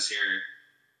came out this year,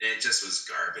 and it just was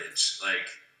garbage. Like,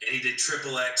 and he did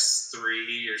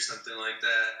XXX3 or something like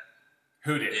that.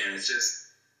 Who did? And it's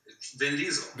Vin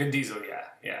Diesel. Vin Diesel,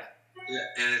 yeah. Yeah,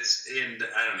 and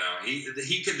I don't know.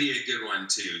 He could be a good one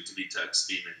too to be Tug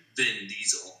Speedman. Vin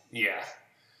Diesel. Yeah.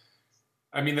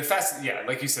 I mean,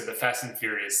 like you said, the Fast and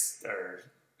Furious are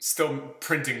still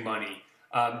printing money.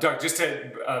 Doug, just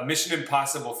Mission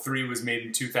Impossible 3 was made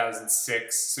in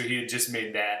 2006, so he had just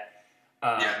made that.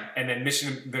 And then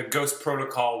the Ghost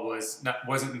Protocol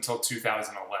wasn't until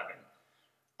 2011.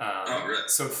 Really?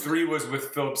 So 3 was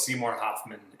with Philip Seymour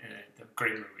Hoffman, and a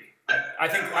great movie. I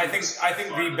think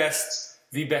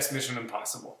the best Mission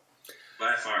Impossible.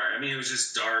 By far. I mean, it was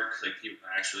just dark. Like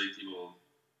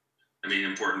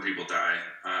important people die.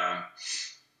 I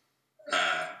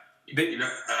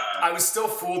was still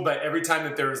fooled by every time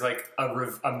that there was like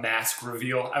a mask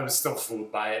reveal. I was still fooled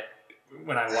by it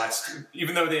when I watched,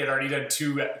 even though they had already done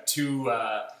two.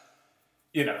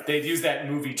 They'd used that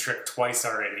movie trick twice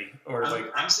already.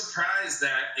 I'm surprised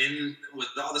that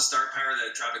with all the star power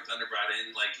that Tropic Thunder brought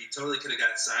in, like he totally could have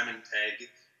got Simon Pegg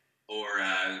or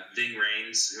Ving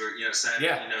Rhames, or Simon.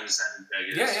 Yeah. You know who Simon Pegg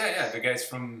is? Yeah. The guys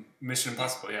from Mission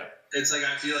Impossible. Yeah. It's like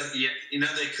I feel like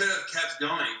they could have kept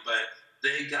going, but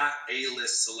they got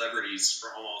A-list celebrities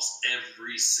for almost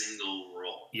every single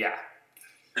role. Yeah.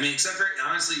 I mean, except for,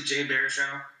 honestly, Jay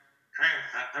Baruchel. Hi,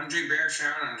 I'm Jay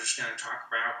Baruchel, and I'm just going to talk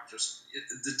about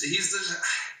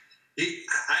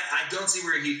I don't see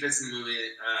where he fits in the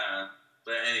movie,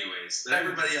 but anyways. But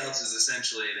everybody else is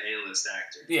essentially an A-list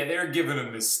actor. Yeah, they were giving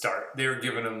him his start. They were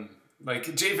giving him,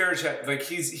 like, Jay Baruchel, like,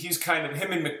 he's kind of,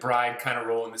 him and McBride kind of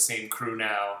roll in the same crew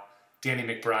now. Danny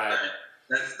McBride. Right.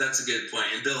 That's a good point.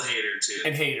 And Bill Hader, too.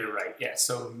 And Hader, right, yeah.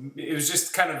 So it was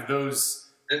just kind of those...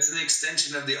 It's an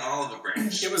extension of the Olive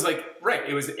Branch. It was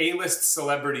it was A-list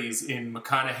celebrities in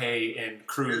McConaughey and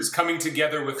Cruise coming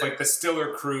together with, like, the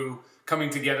Stiller crew, coming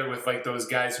together with, like, those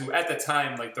guys who, at the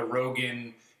time, like, the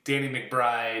Rogen, Danny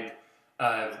McBride...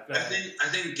 I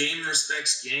think game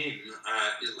respects game.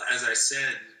 As I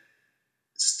said,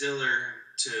 Stiller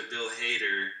to Bill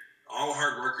Hader... All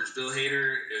hard workers. Bill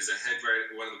Hader is a head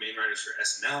writer, one of the main writers for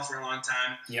SNL for a long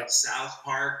time. Yep. South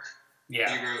Park.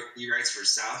 Yeah. He writes for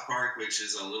South Park, which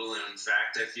is a little known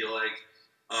fact, I feel like.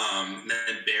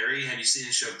 Then Barry. Have you seen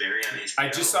the show Barry on HBO? I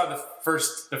just saw the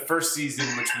first season,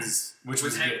 which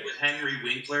was good. With Henry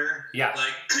Winkler. Yeah.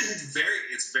 Like it's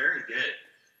very good.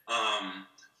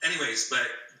 Anyways, but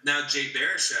now Jay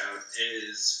Baruchel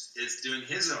is doing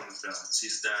his own films.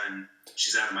 He's done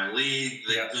She's Out of My League,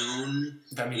 The Goon.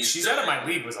 I mean, She's Out of My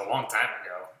League was a long time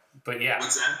ago. But yeah.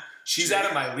 What's that? She's Out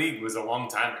of My League was a long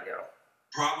time ago.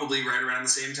 Probably right around the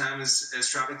same time as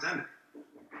Tropic Thunder.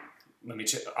 Let me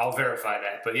check. I'll verify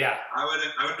that. But yeah. I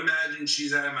would imagine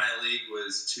She's Out of My League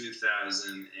was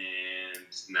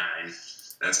 2009.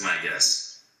 That's my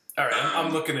guess. All right,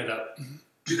 I'm looking it up.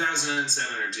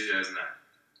 2007 or 2009.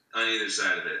 On either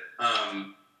side of it.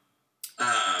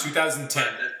 2010.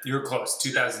 You were close.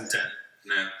 2010.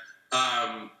 No.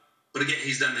 But again,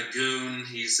 he's done The Goon.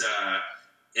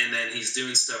 And then he's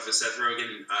doing stuff with Seth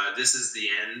Rogen. This Is the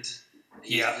End.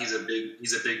 He's a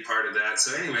big part of that.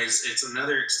 So, anyways, it's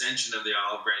another extension of the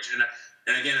olive branch.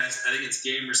 And again, I think it's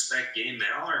game, respect, game. They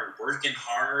all are working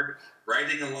hard,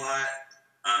 writing a lot,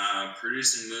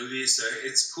 producing movies. So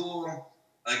it's cool.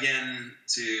 Again,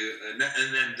 and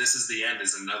then This Is the End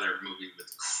is another movie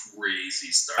with crazy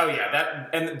stars. Oh yeah,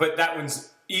 but that one's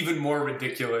even more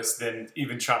ridiculous than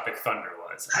even Tropic Thunder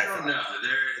was. I don't know.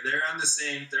 They're on the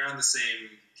same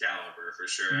caliber for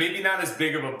sure. Maybe not as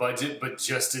big of a budget, but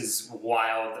just as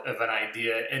wild of an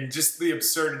idea, and just the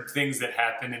absurd things that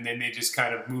happen, and then they just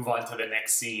kind of move on to the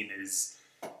next scene is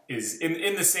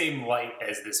in the same light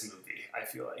as this movie. I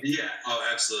feel like. Yeah. Oh,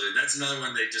 absolutely. That's another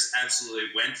one they just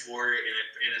absolutely went for,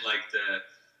 and like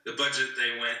the budget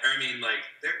they went. I mean, like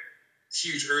they're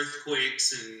huge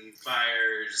earthquakes and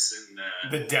fires and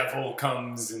the devil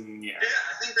comes and yeah. Yeah,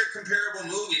 I think they're comparable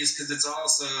movies because it's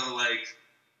also like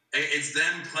it's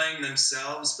them playing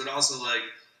themselves, but also like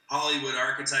Hollywood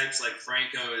archetypes. Like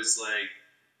Franco is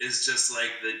just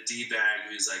like the D-bag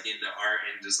who's like into art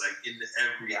and just like into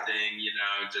everything, you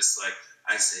know, just like.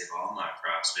 I save all my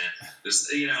props, man.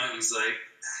 Just, you know, he's like,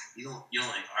 you don't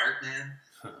like art, man.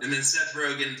 And then Seth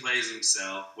Rogen plays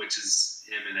himself, which is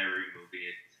him in every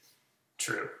movie.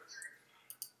 True.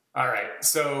 All right,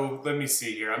 so let me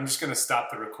see here. I'm just gonna stop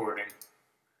the recording.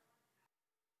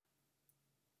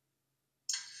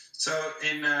 So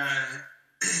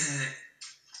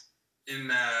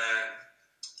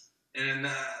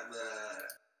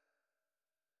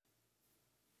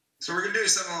So we're gonna do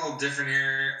something a little different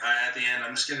here at the end. I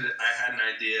had an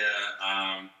idea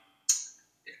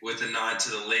with a nod to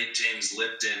the late James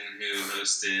Lipton, who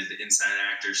hosted Inside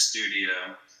Actors Studio.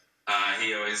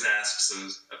 He always asks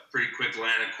a pretty quick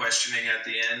line of questioning at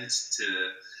the end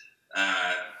to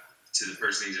the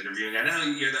person he's interviewing. I know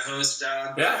you're the host,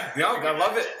 Doug. Yeah, I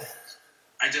love it.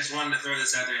 I just wanted to throw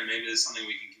this out there, and maybe there's something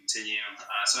we can continue.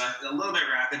 So a little bit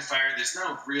rapid fire. There's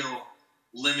no real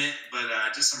limit, but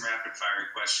just some rapid fire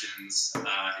questions. You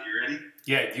ready?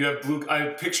 Yeah, you have blue.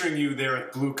 I'm picturing you there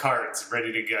with blue cards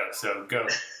ready to go. So go. All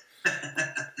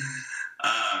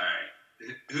right.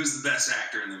 Who's the best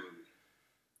actor in the movie?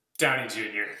 Downey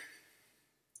Jr.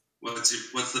 What's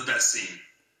the best scene?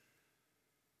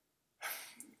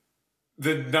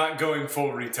 The not going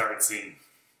full retard scene.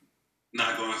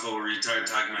 Not going full retard,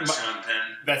 talking about Sean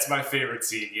Penn. That's my favorite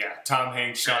scene, yeah. Tom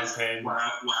Hanks, Sean Penn.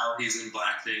 While he's in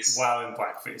blackface. While in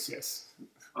blackface, yes.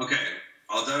 Okay.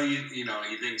 Although he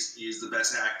thinks he's the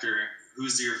best actor,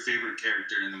 who's your favorite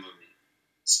character in the movie?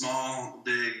 Small,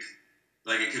 big,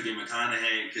 like it could be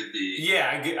McConaughey, it could be.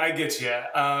 Yeah, I get you.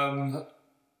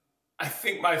 I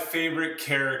think my favorite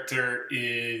character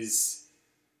is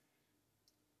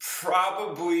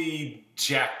probably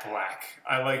Jack Black.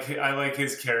 I like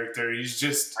his character. He's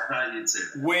just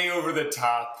way over the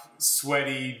top,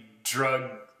 sweaty,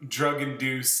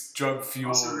 drug-induced,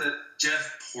 drug-fueled. Also,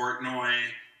 Jeff Portnoy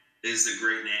is a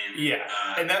great name. Yeah,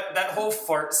 and that whole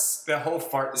fart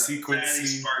sequence.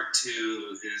 Fatty's fart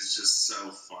too is just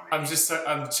so funny. I'm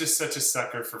just such a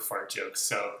sucker for fart jokes.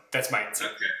 So that's my answer.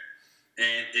 Okay.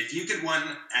 And if you could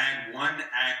add one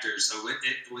actor, so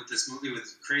with this movie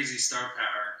with crazy star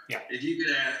power, yeah. If you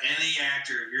could add any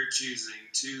actor you're choosing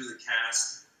to the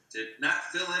cast to not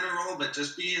fill in a role, but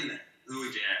just be in there, who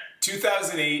would you add?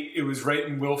 2008, it was right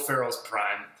in Will Ferrell's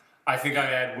prime. I think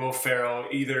I'd add Will Ferrell.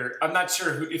 Either I'm not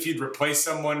sure if you'd replace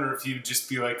someone or if you'd just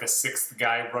be like a sixth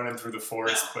guy running through the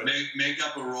forest. No, but make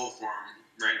up a role for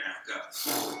him right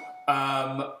now.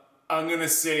 Go. I'm gonna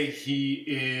say he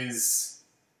is.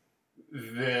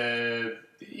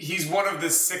 He's one of the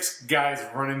six guys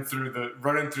running through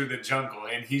the jungle,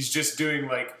 and he's just doing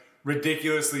like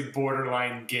ridiculously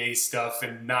borderline gay stuff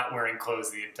and not wearing clothes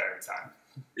the entire time.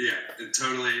 Yeah,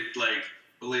 totally. Like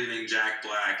believing Jack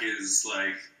Black is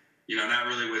like, not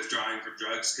really withdrawing from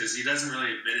drugs because he doesn't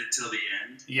really admit it till the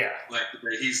end. Yeah, like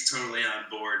he's totally on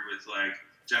board with like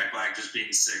Jack Black just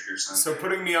being sick or something. So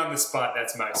putting me on the spot,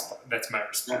 that's my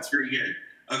response. That's pretty good.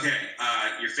 Okay,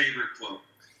 your favorite quote.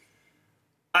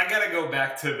 I gotta go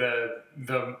back to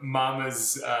the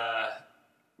Mama's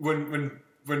when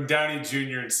Downey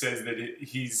Jr. says that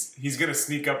he's gonna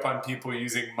sneak up on people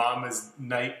using Mama's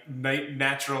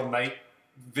natural night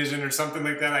vision or something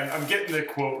like that. I'm getting the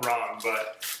quote wrong,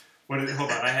 but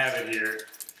hold on, I have it here.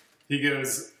 He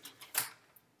goes,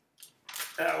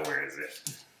 where is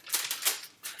it?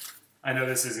 I know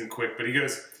this isn't quick, but he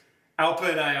goes, Alpa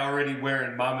and I already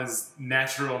wearing Mama's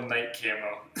natural night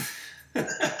camo.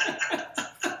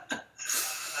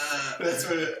 That's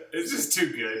what it's just too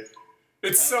good.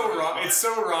 It's so wrong. It's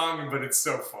so wrong, but it's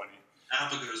so funny.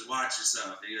 Alpha goes, watch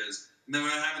yourself. He goes, and then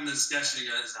when I'm having the discussion, he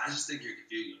goes, I just think you're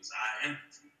confused. He goes, I am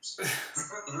confused.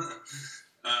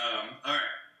 All right.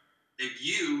 If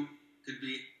you could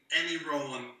be any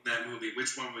role in that movie,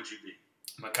 which one would you be?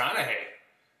 McConaughey.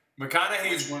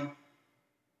 McConaughey's Which one?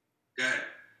 Go ahead.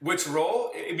 Which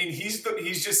role? I mean, he's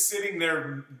just sitting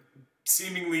there,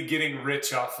 seemingly getting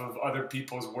rich off of other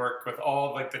people's work with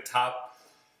all of the top.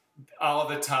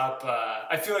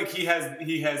 I feel like he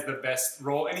has the best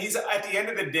role, and he's at the end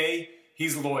of the day,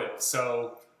 he's loyal.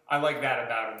 So I like that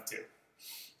about him too.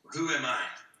 Who am I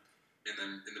in the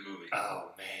movie?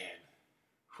 Oh man,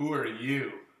 who are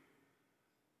you?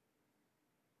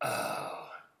 Oh,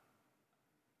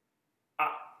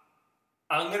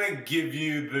 I'm gonna give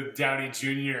you the Downey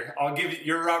Jr.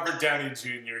 You're Robert Downey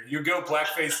Jr. You go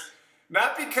blackface.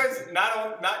 Not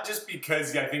just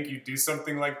because I think you do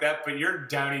something like that, but your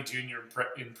Downey Jr.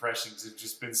 impressions have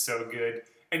just been so good.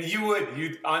 And you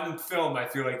on film, I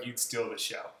feel like you'd steal the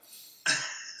show.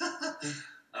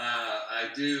 I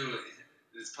do.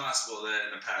 It's possible that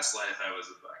in a past life I was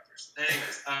a black person.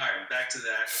 Anyways, all right, back to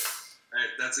that. All right,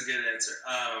 that's a good answer.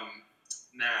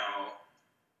 Now,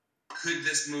 could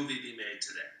this movie be made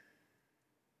today?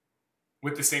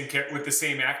 With the same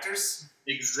actors?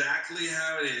 Exactly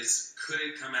how it is. Could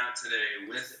it come out today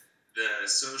with the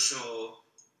social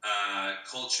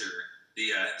culture,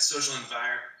 the social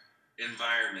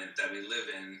environment that we live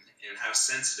in, and how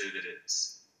sensitive it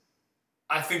is?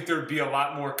 I think there would be a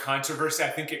lot more controversy. I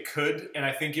think it could, and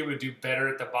I think it would do better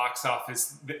at the box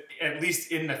office, at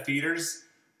least in the theaters.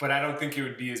 But I don't think it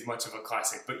would be as much of a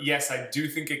classic. But yes, I do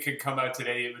think it could come out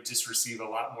today. It would just receive a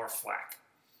lot more flack.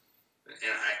 And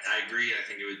I agree. I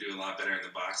think it would do a lot better in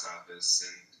the box office.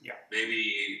 And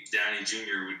maybe Downey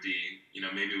Jr. would be,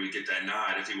 maybe we'd get that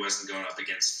nod if he wasn't going up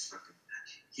against fucking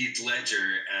Heath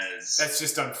Ledger as... That's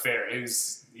just unfair. It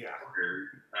was,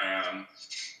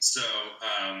 So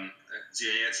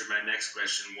you answered my next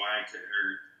question.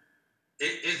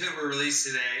 If it were released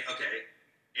today, okay,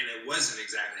 and it wasn't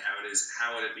exactly how it is,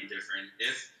 how would it be different?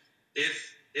 If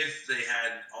they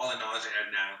had all the knowledge they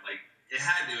had now, like, it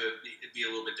had to be a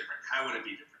little bit different. How would it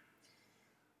be different?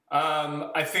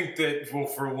 I think that, well,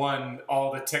 for one,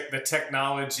 all the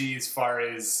technology as far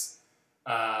as,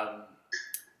 that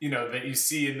you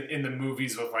see in the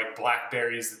movies with like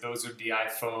Blackberries, that those would be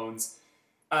iPhones.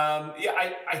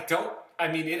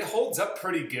 It holds up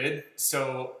pretty good.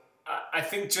 So I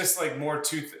think just like more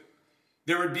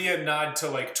there would be a nod to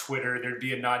like Twitter. There'd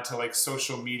be a nod to like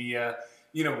social media.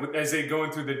 As they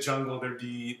going through the jungle, there'd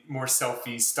be more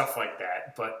selfies, stuff like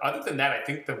that. But other than that, I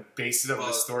think the basis of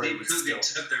the story would still... They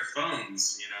took their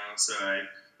phones,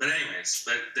 But anyways,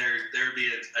 there'd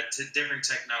be a different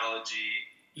technology.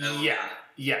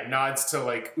 Yeah, nods to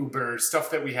like Uber, stuff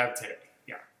that we have today.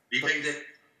 Yeah. Do you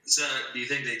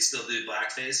think they'd still do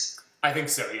blackface? I think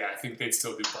so, yeah. I think they'd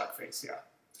still do blackface, yeah.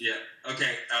 Yeah,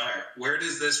 okay, all right. Where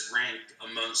does this rank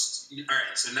amongst... All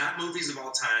right, so not movies of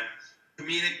all time.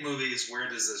 Comedic movies, where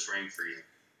does this rank for you?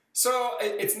 So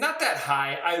it's not that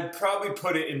high. I'd probably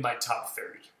put it in my top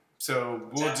 30.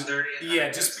 So top 30? Yeah,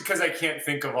 just because I can't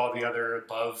think of all the other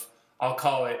above, I'll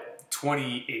call it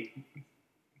 28.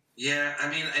 Yeah, I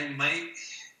mean, it might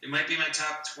be my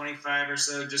top 25 or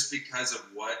so, just because of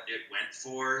what it went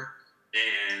for,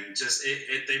 and just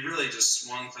they really just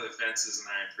swung for the fences, and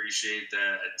I appreciate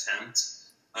that attempt.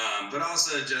 But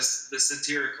also just the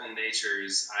satirical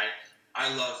natures. I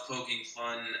love poking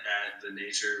fun at the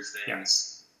nature of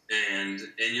things, and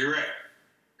you're right,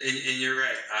 and you're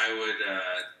right. I would,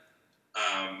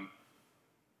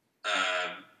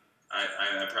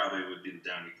 I probably would be the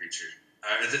Downey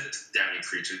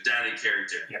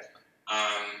character. Yeah.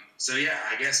 So yeah,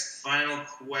 I guess final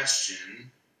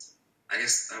question. I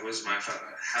guess that was my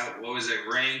what was it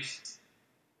ranked?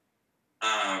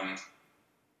 I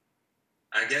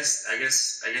guess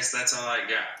that's all I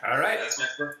got. All right.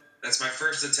 That's my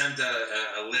first attempt at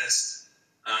a list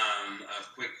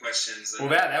of quick questions. Well,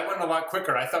 that went a lot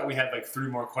quicker. I thought we had like 3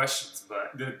 more questions,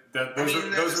 but those were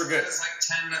good. That was like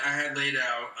 10 I had laid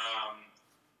out.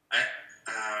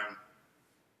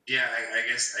 I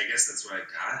guess that's what I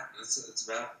got. That's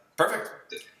about perfect.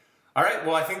 All right.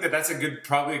 Well, I think that's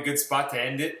probably a good spot to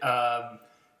end it.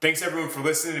 Thanks everyone for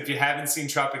listening. If you haven't seen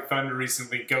Tropic Thunder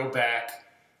recently, go back,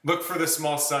 look for the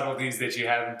small subtleties that you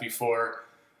haven't before.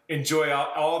 Enjoy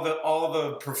all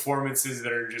the performances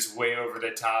that are just way over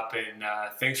the top. And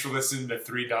thanks for listening to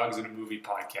 3 Dogs in a Movie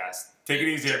podcast. Take it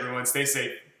easy, everyone. Stay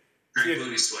safe. Drink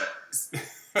booty sweat.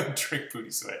 Drink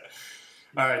booty sweat.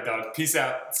 All right, dog. Peace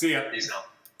out. See ya. Peace out.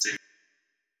 See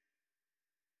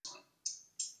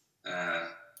ya.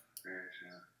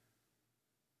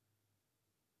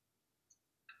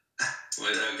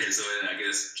 I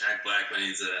guess Jack Black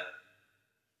needs to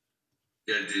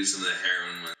gotta do some of the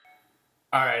heroin one.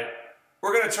 All right.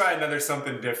 We're going to try another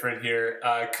something different here.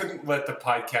 I couldn't let the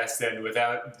podcast end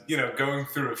without, going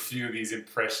through a few of these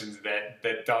impressions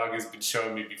that Dog has been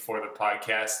showing me before the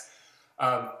podcast.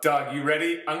 Dog, you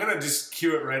ready? I'm going to just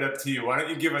cue it right up to you. Why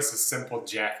don't you give us a simple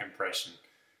Jack impression?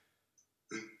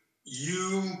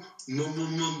 You make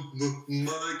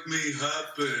me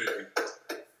happy.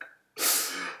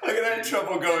 I'm going to have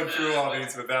trouble going through all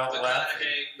these without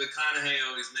laughing. McConaughey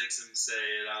always makes him say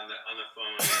it on the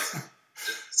phone.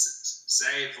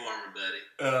 Say it for me, buddy.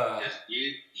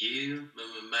 You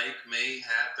make me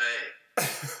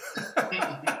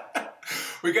happy.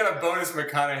 We got a bonus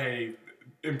McConaughey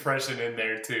impression in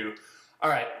there, too. All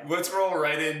right, let's roll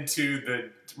right into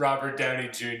the Robert Downey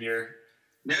Jr.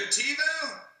 No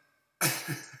TiVo?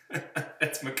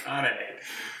 That's McConaughey.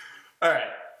 All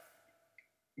right.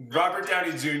 Robert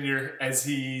Downey Jr. as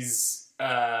he's,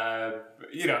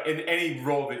 in any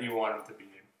role that you want him to be in.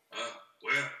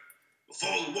 Well,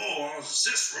 before the war, I was a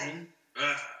Cicerone.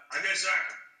 I guess I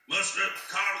could muster up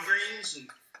collard greens and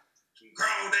some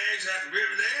crawled eggs at the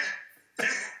river there. I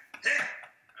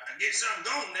get something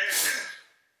going there.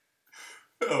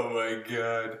 Oh my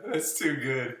God, that's too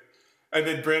good. And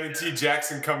then Brandon T.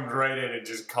 Jackson comes right in and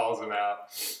just calls him out.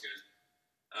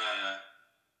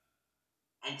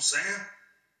 Uncle Sam,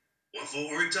 what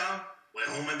for we talk? Well,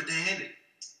 home empty-handed.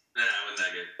 Nah, wasn't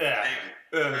that good. Yeah.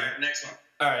 Anyway. All right, next one.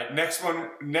 All right, next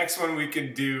one we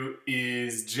can do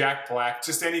is Jack Black.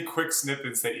 Just any quick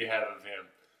snippets that you have of him.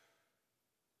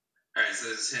 All right,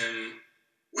 so it's him.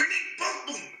 We need boom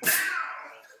boom now.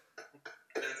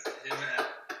 That's him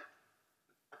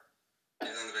he's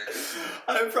on the back.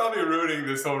 I'm probably ruining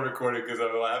this whole recording because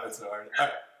I'm laughing so hard. All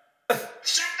right.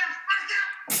 Shut the fuck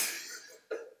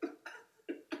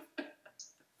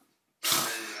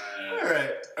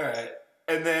up! All right.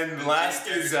 And then last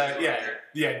is, do Jay.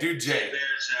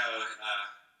 There's,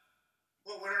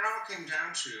 what it all came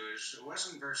down to is it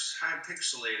wasn't very high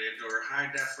pixelated or high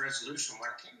def resolution. What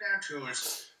it came down to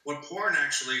is what porn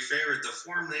actually favored. The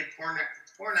form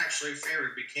porn actually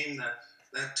favored became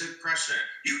that took precedent.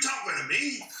 You talking to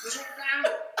me?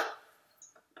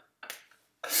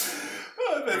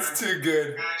 Oh, that's too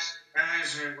good.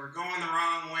 Guys, we're going the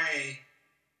wrong way.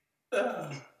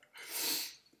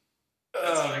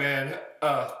 Oh man,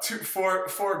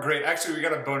 four great. Actually, we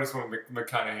got a bonus one with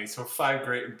McConaughey, so 5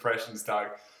 great impressions, Dog.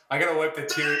 I gotta wipe the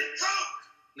tears.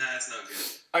 Nah, that's not good.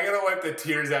 I gotta wipe the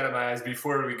tears out of my eyes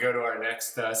before we go to our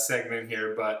next segment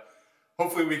here, but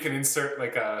hopefully we can insert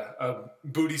like a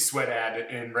booty sweat ad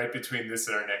in right between this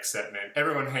and our next segment.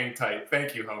 Everyone, hang tight.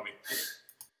 Thank you, homie.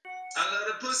 I love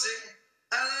the pussy.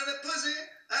 I love the pussy.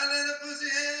 I love the pussy.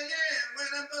 Hell yeah, when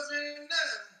I'm pussy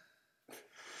enough.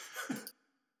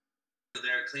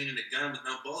 They're cleaning a gun with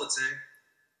no bullets in.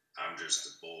 I'm just a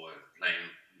boy playing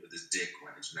with his dick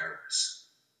when he's nervous.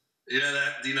 You know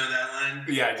that? Do you know that line?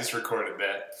 Yeah, I just recorded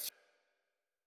that.